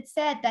list it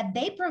said that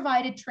they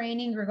provided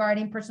training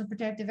regarding personal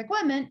protective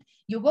equipment,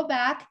 you go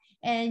back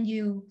and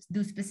you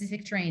do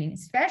specific training,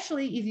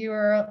 especially if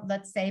you're,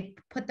 let's say,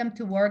 put them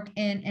to work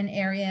in an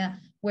area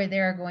where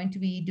they're going to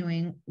be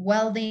doing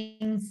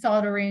welding,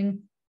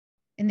 soldering,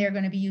 and they're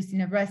going to be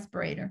using a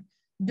respirator.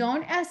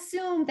 Don't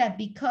assume that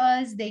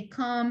because they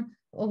come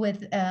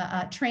with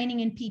training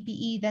in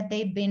PPE that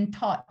they've been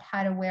taught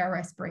how to wear a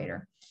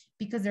respirator,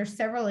 because there's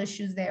several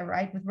issues there,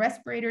 right? With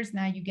respirators,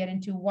 now you get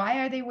into why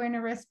are they wearing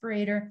a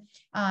respirator?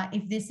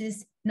 If this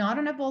is not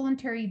on a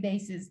voluntary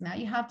basis, now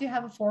you have to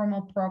have a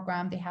formal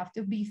program. They have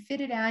to be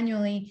fitted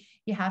annually.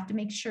 You have to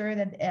make sure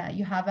that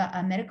you have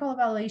a medical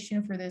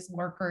evaluation for these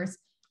workers.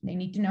 They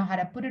need to know how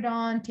to put it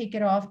on, take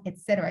it off,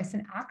 etc. It's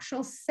an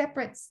actual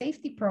separate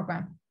safety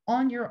program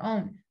on your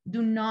own.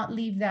 Do not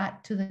leave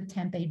that to the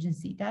temp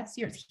agency. That's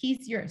yours.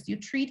 He's yours. You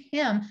treat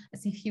him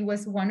as if he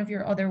was one of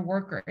your other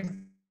workers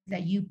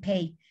that you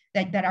pay,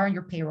 that are on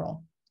your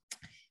payroll.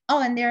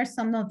 Oh, and there are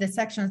some of the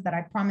sections that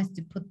I promised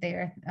to put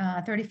there.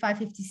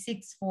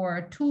 3556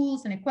 for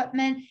tools and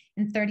equipment,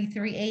 and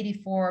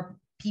 3380 for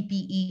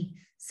PPE.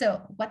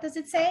 So what does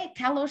it say?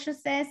 Cal OSHA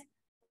says,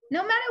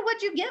 no matter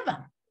what you give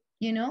them,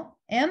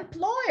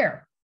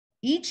 employer,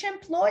 each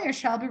employer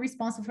shall be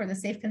responsible for the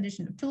safe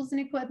condition of tools and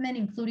equipment,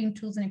 including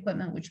tools and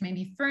equipment which may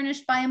be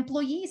furnished by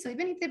employees. So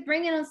even if they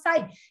bring it on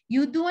site,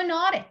 you do an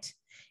audit.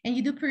 And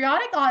you do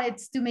periodic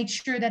audits to make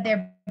sure that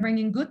they're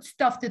bringing good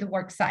stuff to the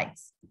work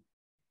sites.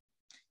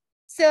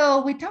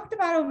 So we talked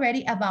about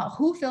already about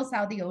who fills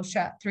out the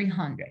OSHA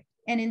 300.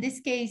 And in this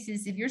case,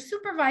 if you're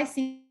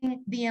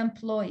supervising the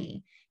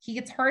employee, he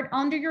gets hurt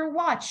under your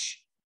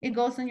watch, it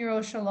goes on your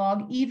OSHA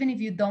log, even if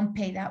you don't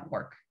pay that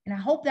work. And I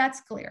hope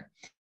that's clear.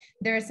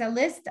 There's a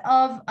list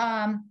of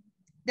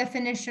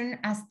definition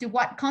as to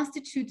what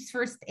constitutes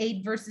first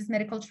aid versus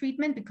medical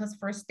treatment, because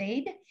first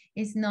aid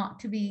is not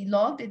to be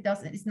logged.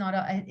 It's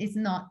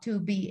not to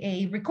be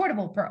a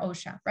recordable per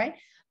OSHA, right?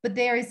 But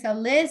there is a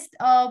list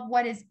of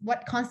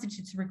what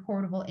constitutes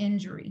recordable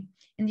injury.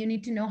 And you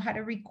need to know how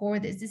to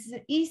record this. This is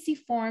an easy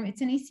form.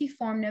 It's an easy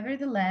form.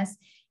 Nevertheless,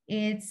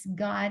 it's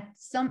got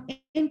some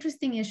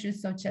interesting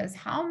issues such as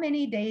how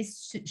many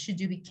days should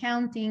you be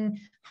counting?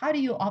 How do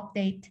you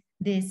update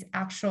these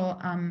actual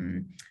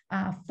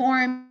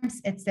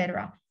forms,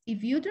 etc.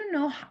 If you do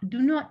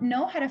not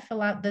know how to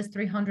fill out this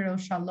 300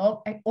 OSHA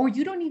log, or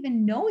you don't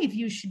even know if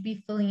you should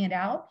be filling it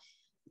out,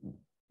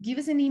 give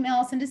us an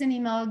email, send us an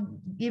email,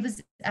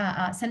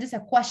 send us a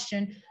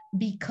question,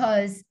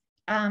 because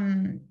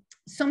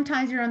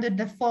sometimes you're under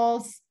the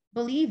false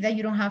belief that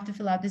you don't have to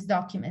fill out these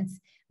documents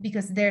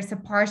because there's a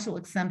partial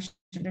exemption.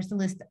 There's a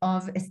list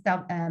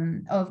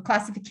of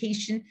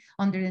classification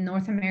under the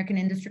North American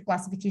Industry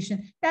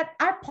Classification that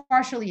are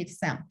partially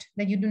exempt,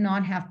 that you do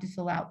not have to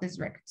fill out these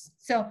records.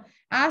 So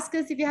ask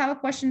us if you have a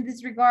question in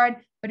this regard,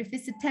 but if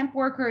it's a temp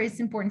worker, it's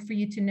important for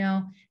you to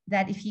know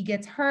that if he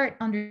gets hurt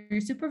under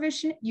your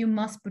supervision, you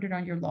must put it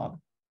on your log.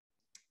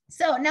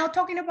 So now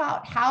talking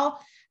about how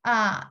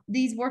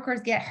these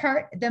workers get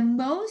hurt, the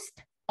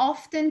most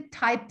often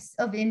types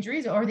of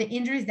injuries, or the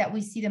injuries that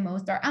we see the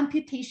most, are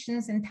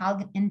amputations,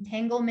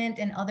 entanglement,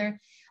 and other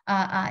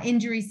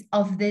injuries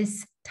of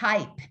this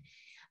type.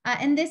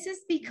 And this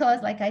is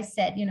because, like I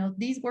said, you know,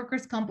 these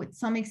workers come with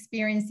some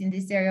experience in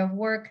this area of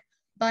work,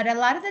 but a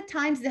lot of the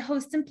times the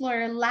host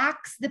employer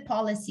lacks the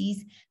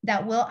policies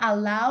that will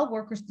allow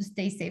workers to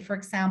stay safe. For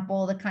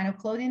example, the kind of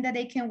clothing that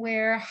they can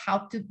wear, how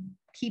to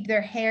keep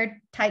their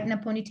hair tight in a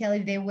ponytail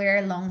if they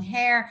wear long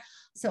hair.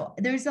 So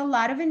there's a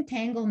lot of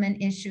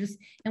entanglement issues.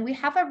 And we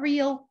have a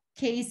real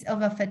case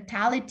of a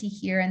fatality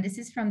here. And this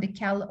is from the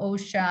Cal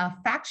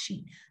OSHA fact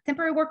sheet.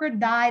 Temporary worker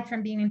died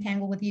from being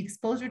entangled with the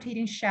exposed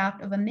rotating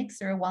shaft of a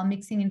mixer while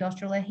mixing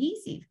industrial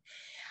adhesive.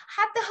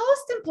 Had the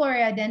host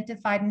employer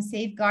identified and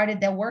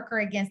safeguarded the worker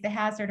against the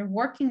hazard of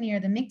working near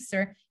the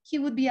mixer, he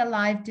would be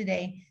alive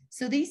today.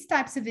 So these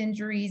types of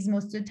injuries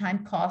most of the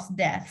time cause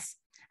deaths.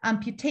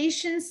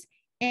 Amputations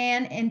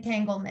and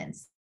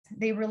entanglements.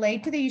 They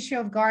relate to the issue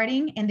of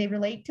guarding, and they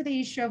relate to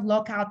the issue of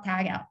lockout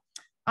tagout.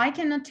 I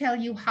cannot tell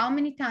you how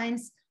many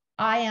times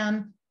I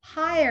am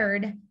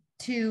hired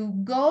to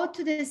go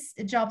to these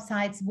job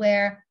sites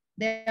where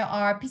there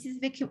are pieces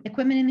of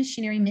equipment and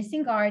machinery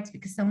missing guards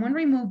because someone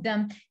removed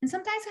them. And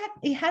sometimes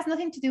it has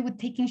nothing to do with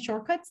taking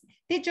shortcuts.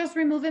 They just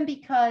remove them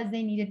because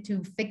they needed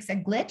to fix a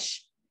glitch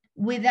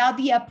without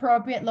the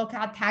appropriate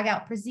lockout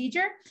tagout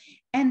procedure,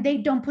 and they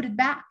don't put it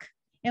back.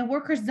 And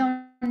workers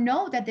don't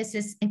know that this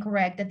is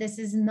incorrect, that this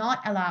is not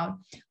allowed.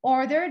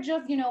 Or there are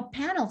just, you know,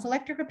 panels,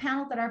 electrical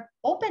panels that are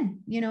open,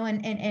 you know,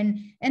 and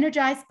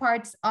energized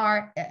parts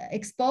are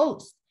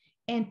exposed.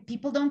 And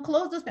people don't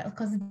close those panels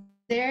because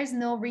there's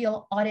no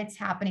real audits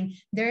happening.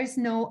 There's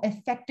no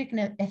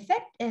effectiveness,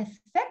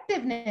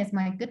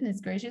 my goodness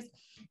gracious,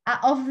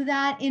 of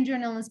that injury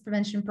and illness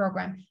prevention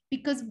program.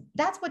 Because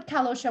that's what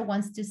Cal OSHA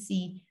wants to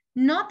see.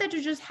 Not that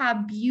you just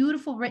have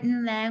beautiful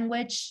written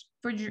language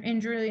for your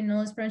injury and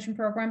illness prevention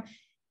program.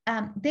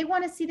 They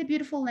want to see the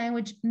beautiful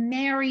language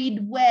married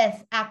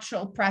with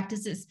actual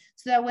practices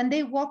so that when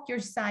they walk your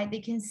site, they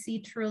can see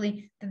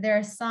truly that there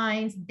are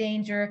signs,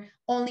 danger,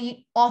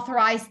 only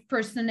authorized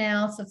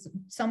personnel, so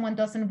someone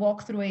doesn't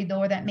walk through a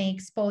door that may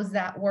expose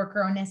that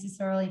worker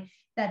unnecessarily,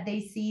 that they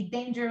see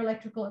danger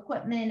electrical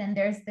equipment and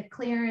there's the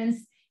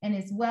clearance and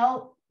it's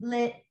well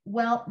lit,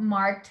 well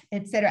marked,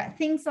 etc.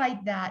 Things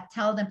like that.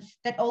 Tell them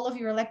that all of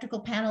your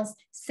electrical panels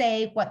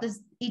say what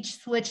does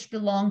each switch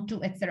belong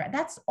to, etc.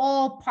 That's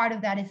all part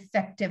of that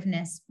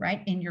effectiveness,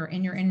 right, in your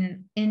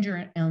injury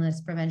and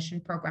illness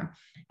prevention program.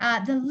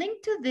 The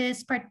link to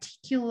this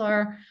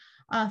particular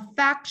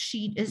fact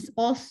sheet is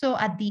also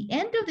at the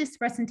end of this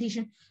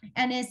presentation,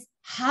 and is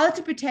how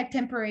to protect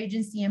temporary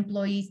agency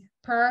employees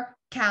per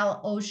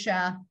Cal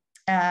OSHA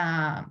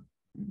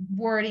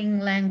wording,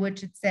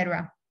 language,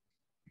 etc.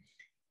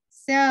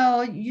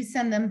 So you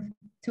send them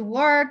to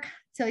work.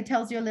 So it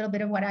tells you a little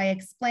bit of what I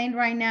explained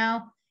right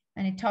now.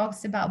 And it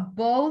talks about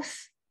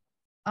both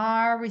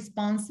are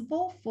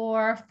responsible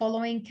for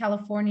following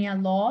California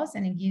laws.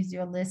 And it gives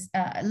you a list,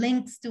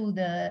 links to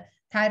the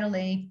Title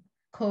A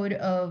Code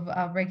of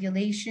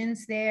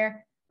Regulations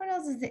there. What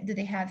else do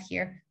they have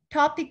here?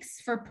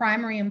 Topics for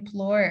primary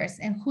employers.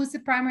 And who's the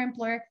primary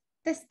employer?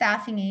 The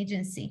staffing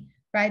agency,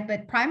 right?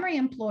 But primary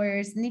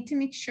employers need to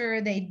make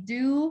sure they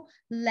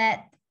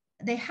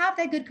have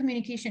that good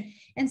communication.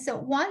 And so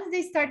once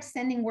they start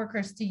sending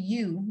workers to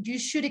you, you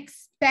should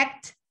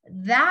expect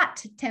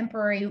that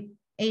temporary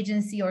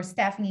agency or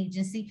staffing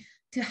agency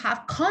to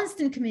have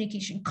constant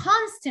communication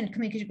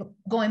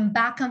going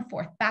back and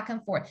forth.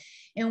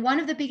 And one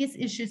of the biggest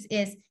issues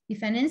is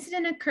if an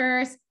incident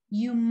occurs,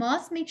 you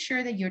must make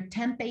sure that your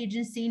temp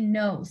agency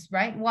knows,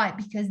 right? Why?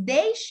 Because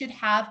they should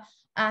have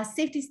a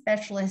safety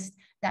specialist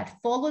that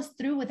follows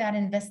through with that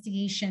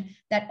investigation,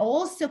 that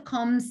also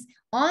comes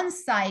on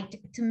site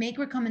to make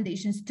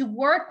recommendations, to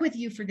work with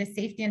you for the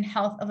safety and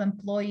health of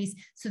employees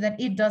so that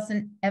it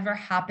doesn't ever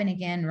happen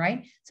again,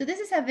 right? So this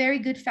is a very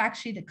good fact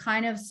sheet that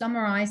kind of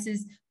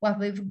summarizes what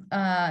we've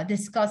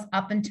discussed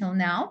up until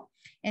now.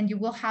 And you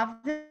will have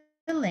the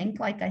link,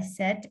 like I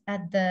said,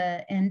 at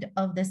the end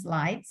of the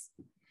slides.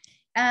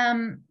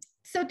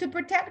 So to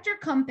protect your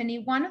company,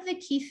 one of the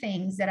key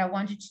things that I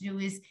want you to do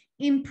is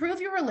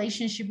improve your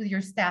relationship with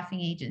your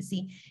staffing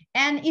agency.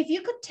 And if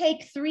you could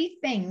take 3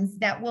 things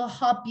that will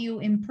help you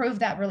improve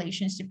that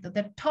relationship,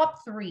 the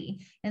top 3,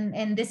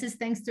 and this is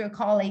thanks to a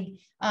colleague,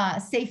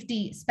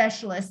 safety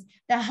specialist,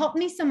 that helped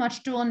me so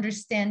much to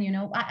understand,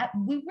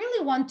 we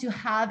really want to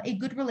have a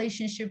good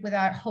relationship with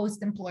our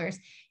host employers.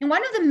 And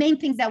one of the main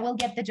things that will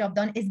get the job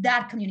done is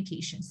that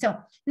communication. So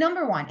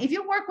number 1, if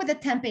you work with a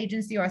temp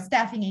agency or a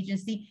staffing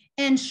agency,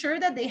 ensure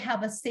that they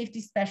have a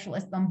safety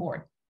specialist on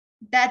board.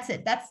 That's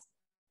it. That's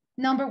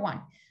number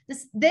 1.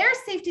 Their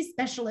safety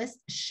specialist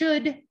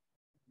should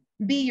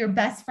be your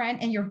best friend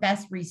and your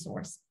best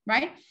resource,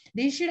 right?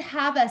 They should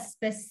have a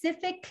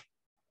specific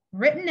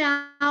written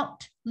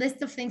out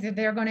list of things that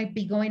they're going to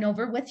be going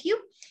over with you.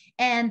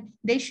 And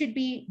they should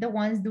be the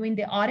ones doing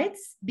the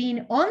audits,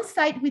 being on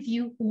site with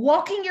you,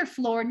 walking your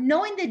floor,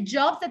 knowing the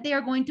jobs that they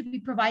are going to be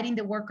providing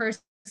the workers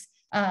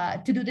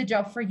to do the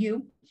job for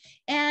you.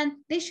 And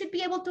they should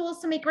be able to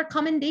also make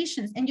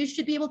recommendations, and you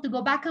should be able to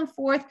go back and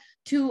forth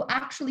to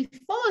actually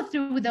follow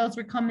through with those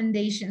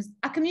recommendations.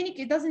 A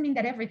communicator doesn't mean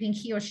that everything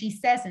he or she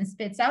says and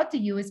spits out to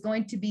you is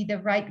going to be the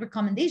right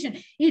recommendation.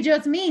 It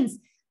just means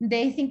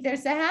they think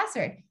there's a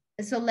hazard.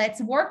 So let's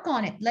work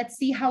on it. Let's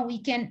see how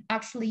we can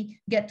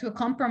actually get to a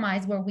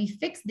compromise where we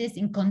fix this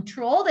and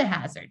control the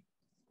hazard.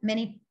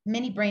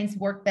 Many brains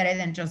work better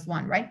than just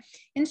one, right?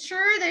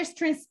 Ensure there's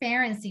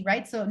transparency,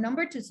 right? So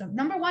number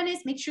 1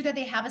 is make sure that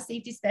they have a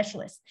safety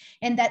specialist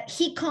and that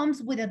he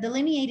comes with a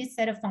delineated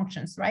set of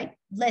functions, right?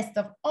 List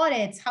of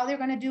audits, how they're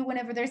going to do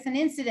whenever there's an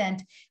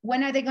incident,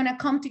 when are they going to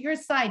come to your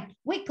site,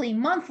 weekly,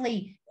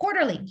 monthly,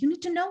 quarterly. You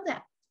need to know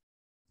that.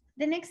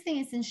 The next thing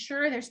is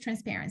ensure there's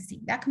transparency.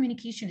 That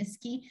communication is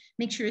key.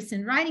 Make sure it's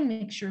in writing,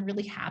 make sure it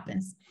really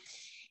happens.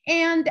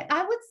 And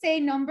I would say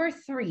number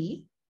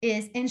 3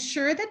 is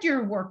ensure that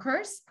your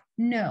workers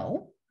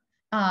know,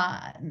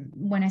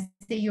 when I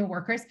say your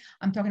workers,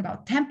 I'm talking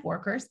about temp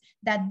workers,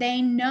 that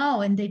they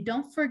know and they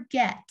don't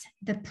forget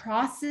the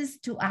process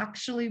to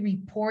actually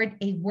report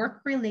a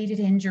work-related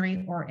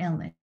injury or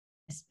illness.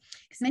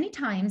 Because many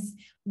times,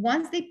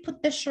 once they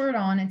put the shirt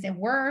on and say,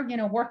 we're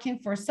working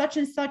for such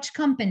and such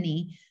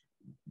company,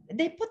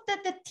 they put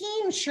the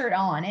team shirt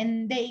on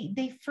and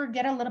they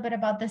forget a little bit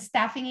about the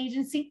staffing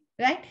agency,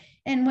 right?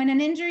 And when an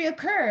injury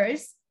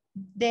occurs,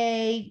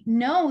 they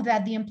know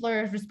that the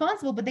employer is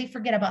responsible, but they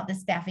forget about the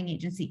staffing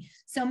agency.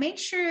 So make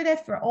sure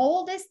that for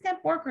all these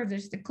temp workers,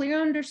 there's a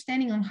clear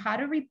understanding on how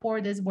to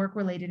report these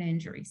work-related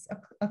injuries.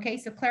 Okay,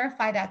 so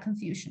clarify that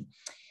confusion.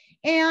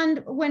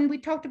 And when we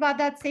talked about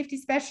that safety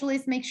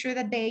specialist, make sure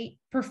that they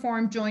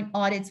perform joint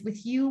audits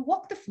with you,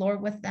 walk the floor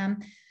with them,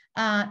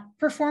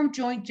 perform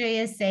joint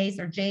JSAs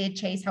or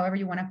JHAs, however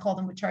you want to call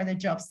them, which are the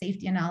job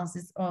safety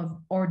analysis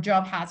or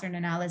job hazard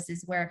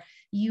analysis, where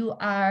you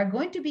are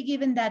going to be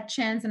given that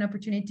chance and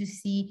opportunity to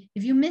see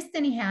if you missed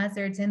any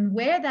hazards and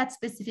where that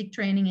specific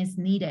training is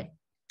needed.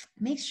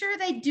 Make sure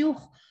they do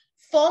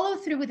follow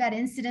through with that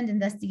incident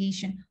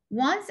investigation.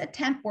 Once a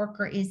temp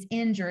worker is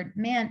injured,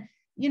 man,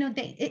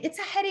 it's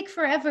a headache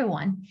for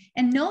everyone,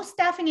 and no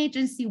staffing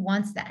agency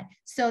wants that.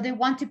 So they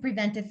want to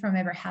prevent it from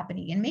ever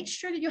happening, and make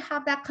sure that you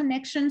have that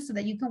connection so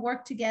that you can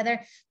work together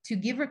to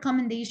give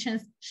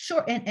recommendations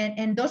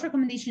and those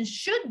recommendations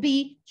should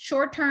be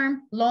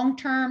short-term,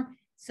 long-term,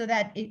 so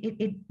that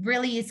it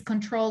really is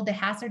controlled. The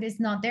hazard is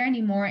not there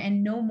anymore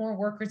and no more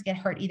workers get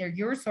hurt, either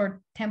yours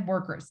or temp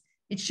workers.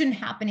 It shouldn't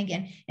happen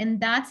again. And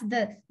that's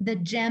the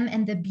gem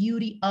and the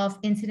beauty of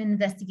incident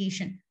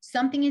investigation.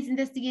 Something is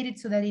investigated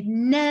so that it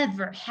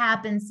never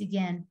happens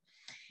again.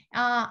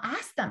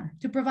 Ask them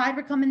to provide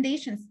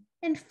recommendations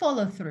and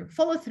follow through.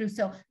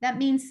 So that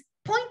means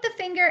point the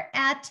finger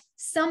at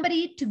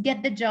somebody to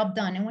get the job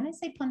done. And when I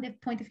say point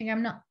the finger,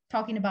 I'm not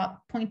talking about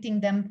pointing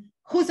them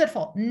who's at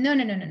fault. No.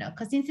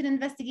 Because incident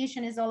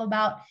investigation is all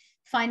about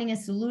finding a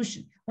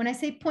solution. When I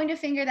say point a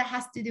finger, that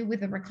has to do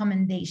with the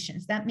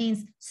recommendations. That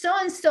means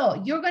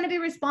so-and-so, you're going to be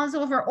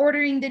responsible for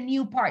ordering the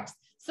new parts.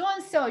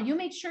 So-and-so, you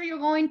make sure you're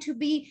going to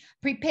be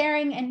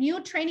preparing a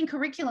new training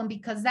curriculum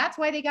because that's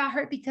why they got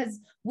hurt, because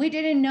we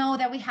didn't know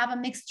that we have a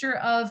mixture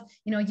of,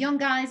 young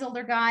guys,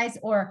 older guys,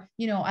 or,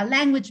 a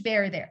language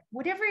barrier there.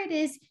 Whatever it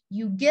is,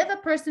 you give a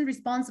person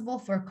responsible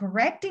for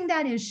correcting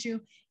that issue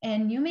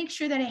and you make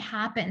sure that it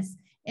happens.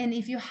 And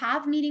if you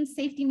have meetings,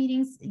 safety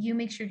meetings, you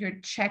make sure you're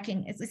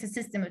checking. It's a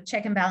system of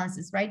check and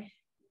balances, right?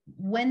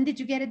 When did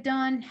you get it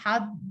done?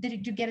 How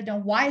did you get it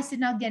done? Why is it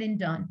not getting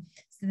done?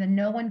 So that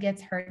no one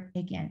gets hurt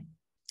again.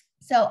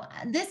 So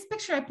this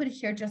picture I put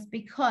here just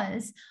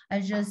because I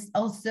just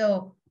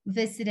also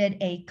visited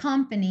a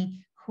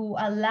company who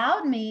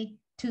allowed me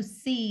to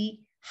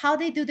see how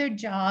they do their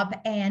job.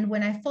 And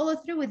when I follow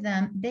through with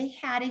them, they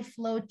had a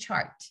flow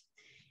chart.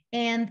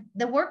 And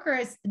the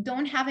workers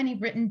don't have any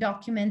written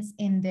documents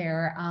in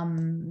their,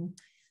 on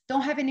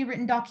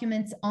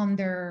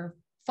their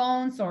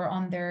phones or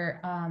on their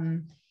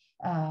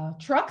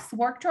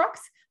work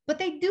trucks, but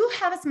they do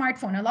have a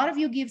smartphone. A lot of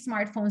you give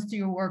smartphones to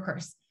your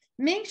workers.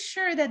 Make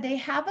sure that they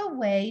have a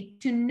way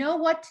to know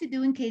what to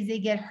do in case they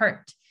get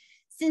hurt.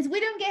 Since we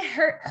don't get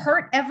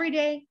hurt every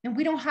day and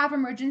we don't have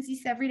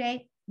emergencies every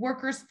day,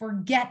 workers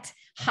forget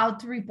how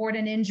to report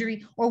an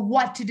injury or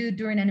what to do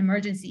during an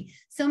emergency.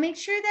 So make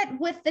sure that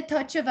with the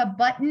touch of a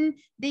button,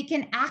 they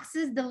can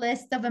access the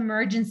list of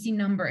emergency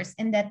numbers,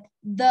 and that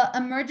the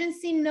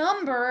emergency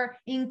number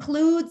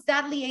includes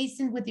that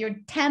liaison with your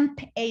temp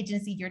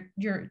agency,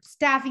 your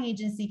staffing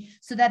agency,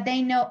 so that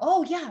they know,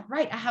 oh yeah,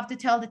 right, I have to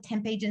tell the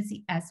temp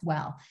agency as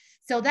well.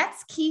 So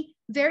that's key,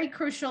 very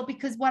crucial,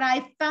 because what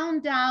I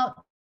found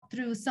out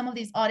through some of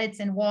these audits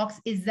and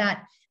walks is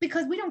that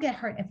because we don't get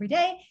hurt every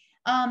day,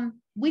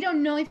 we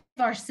don't know if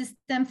our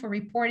system for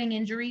reporting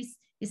injuries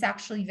is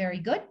actually very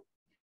good.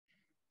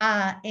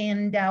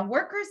 And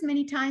workers,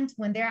 many times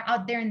when they're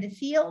out there in the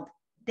field,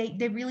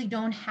 they really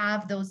don't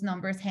have those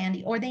numbers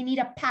handy, or they need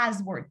a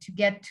password to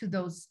get to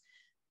those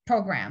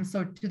programs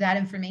or to that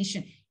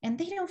information. And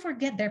they don't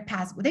forget their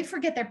password. They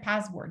forget their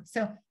password.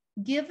 So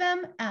give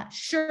them a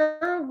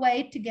sure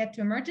way to get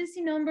to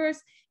emergency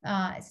numbers,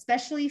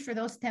 especially for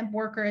those temp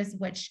workers,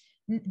 which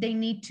they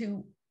need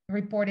to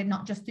report it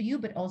not just to you,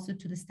 but also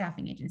to the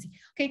staffing agency.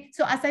 Okay,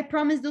 so as I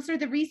promised, those are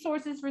the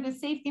resources for the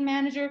safety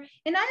manager.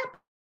 And I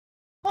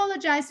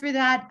apologize for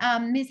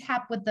that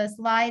mishap with the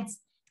slides.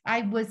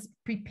 I was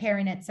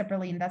preparing it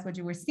separately, and that's what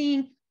you were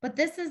seeing. But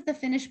this is the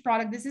finished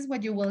product. This is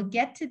what you will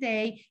get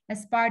today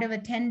as part of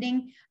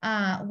attending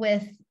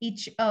with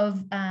each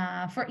of,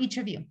 for each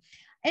of you.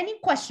 Any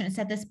questions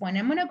at this point?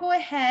 I'm gonna go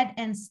ahead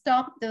and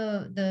stop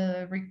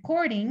the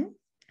recording.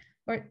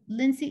 Or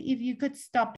Lindsay, if you could stop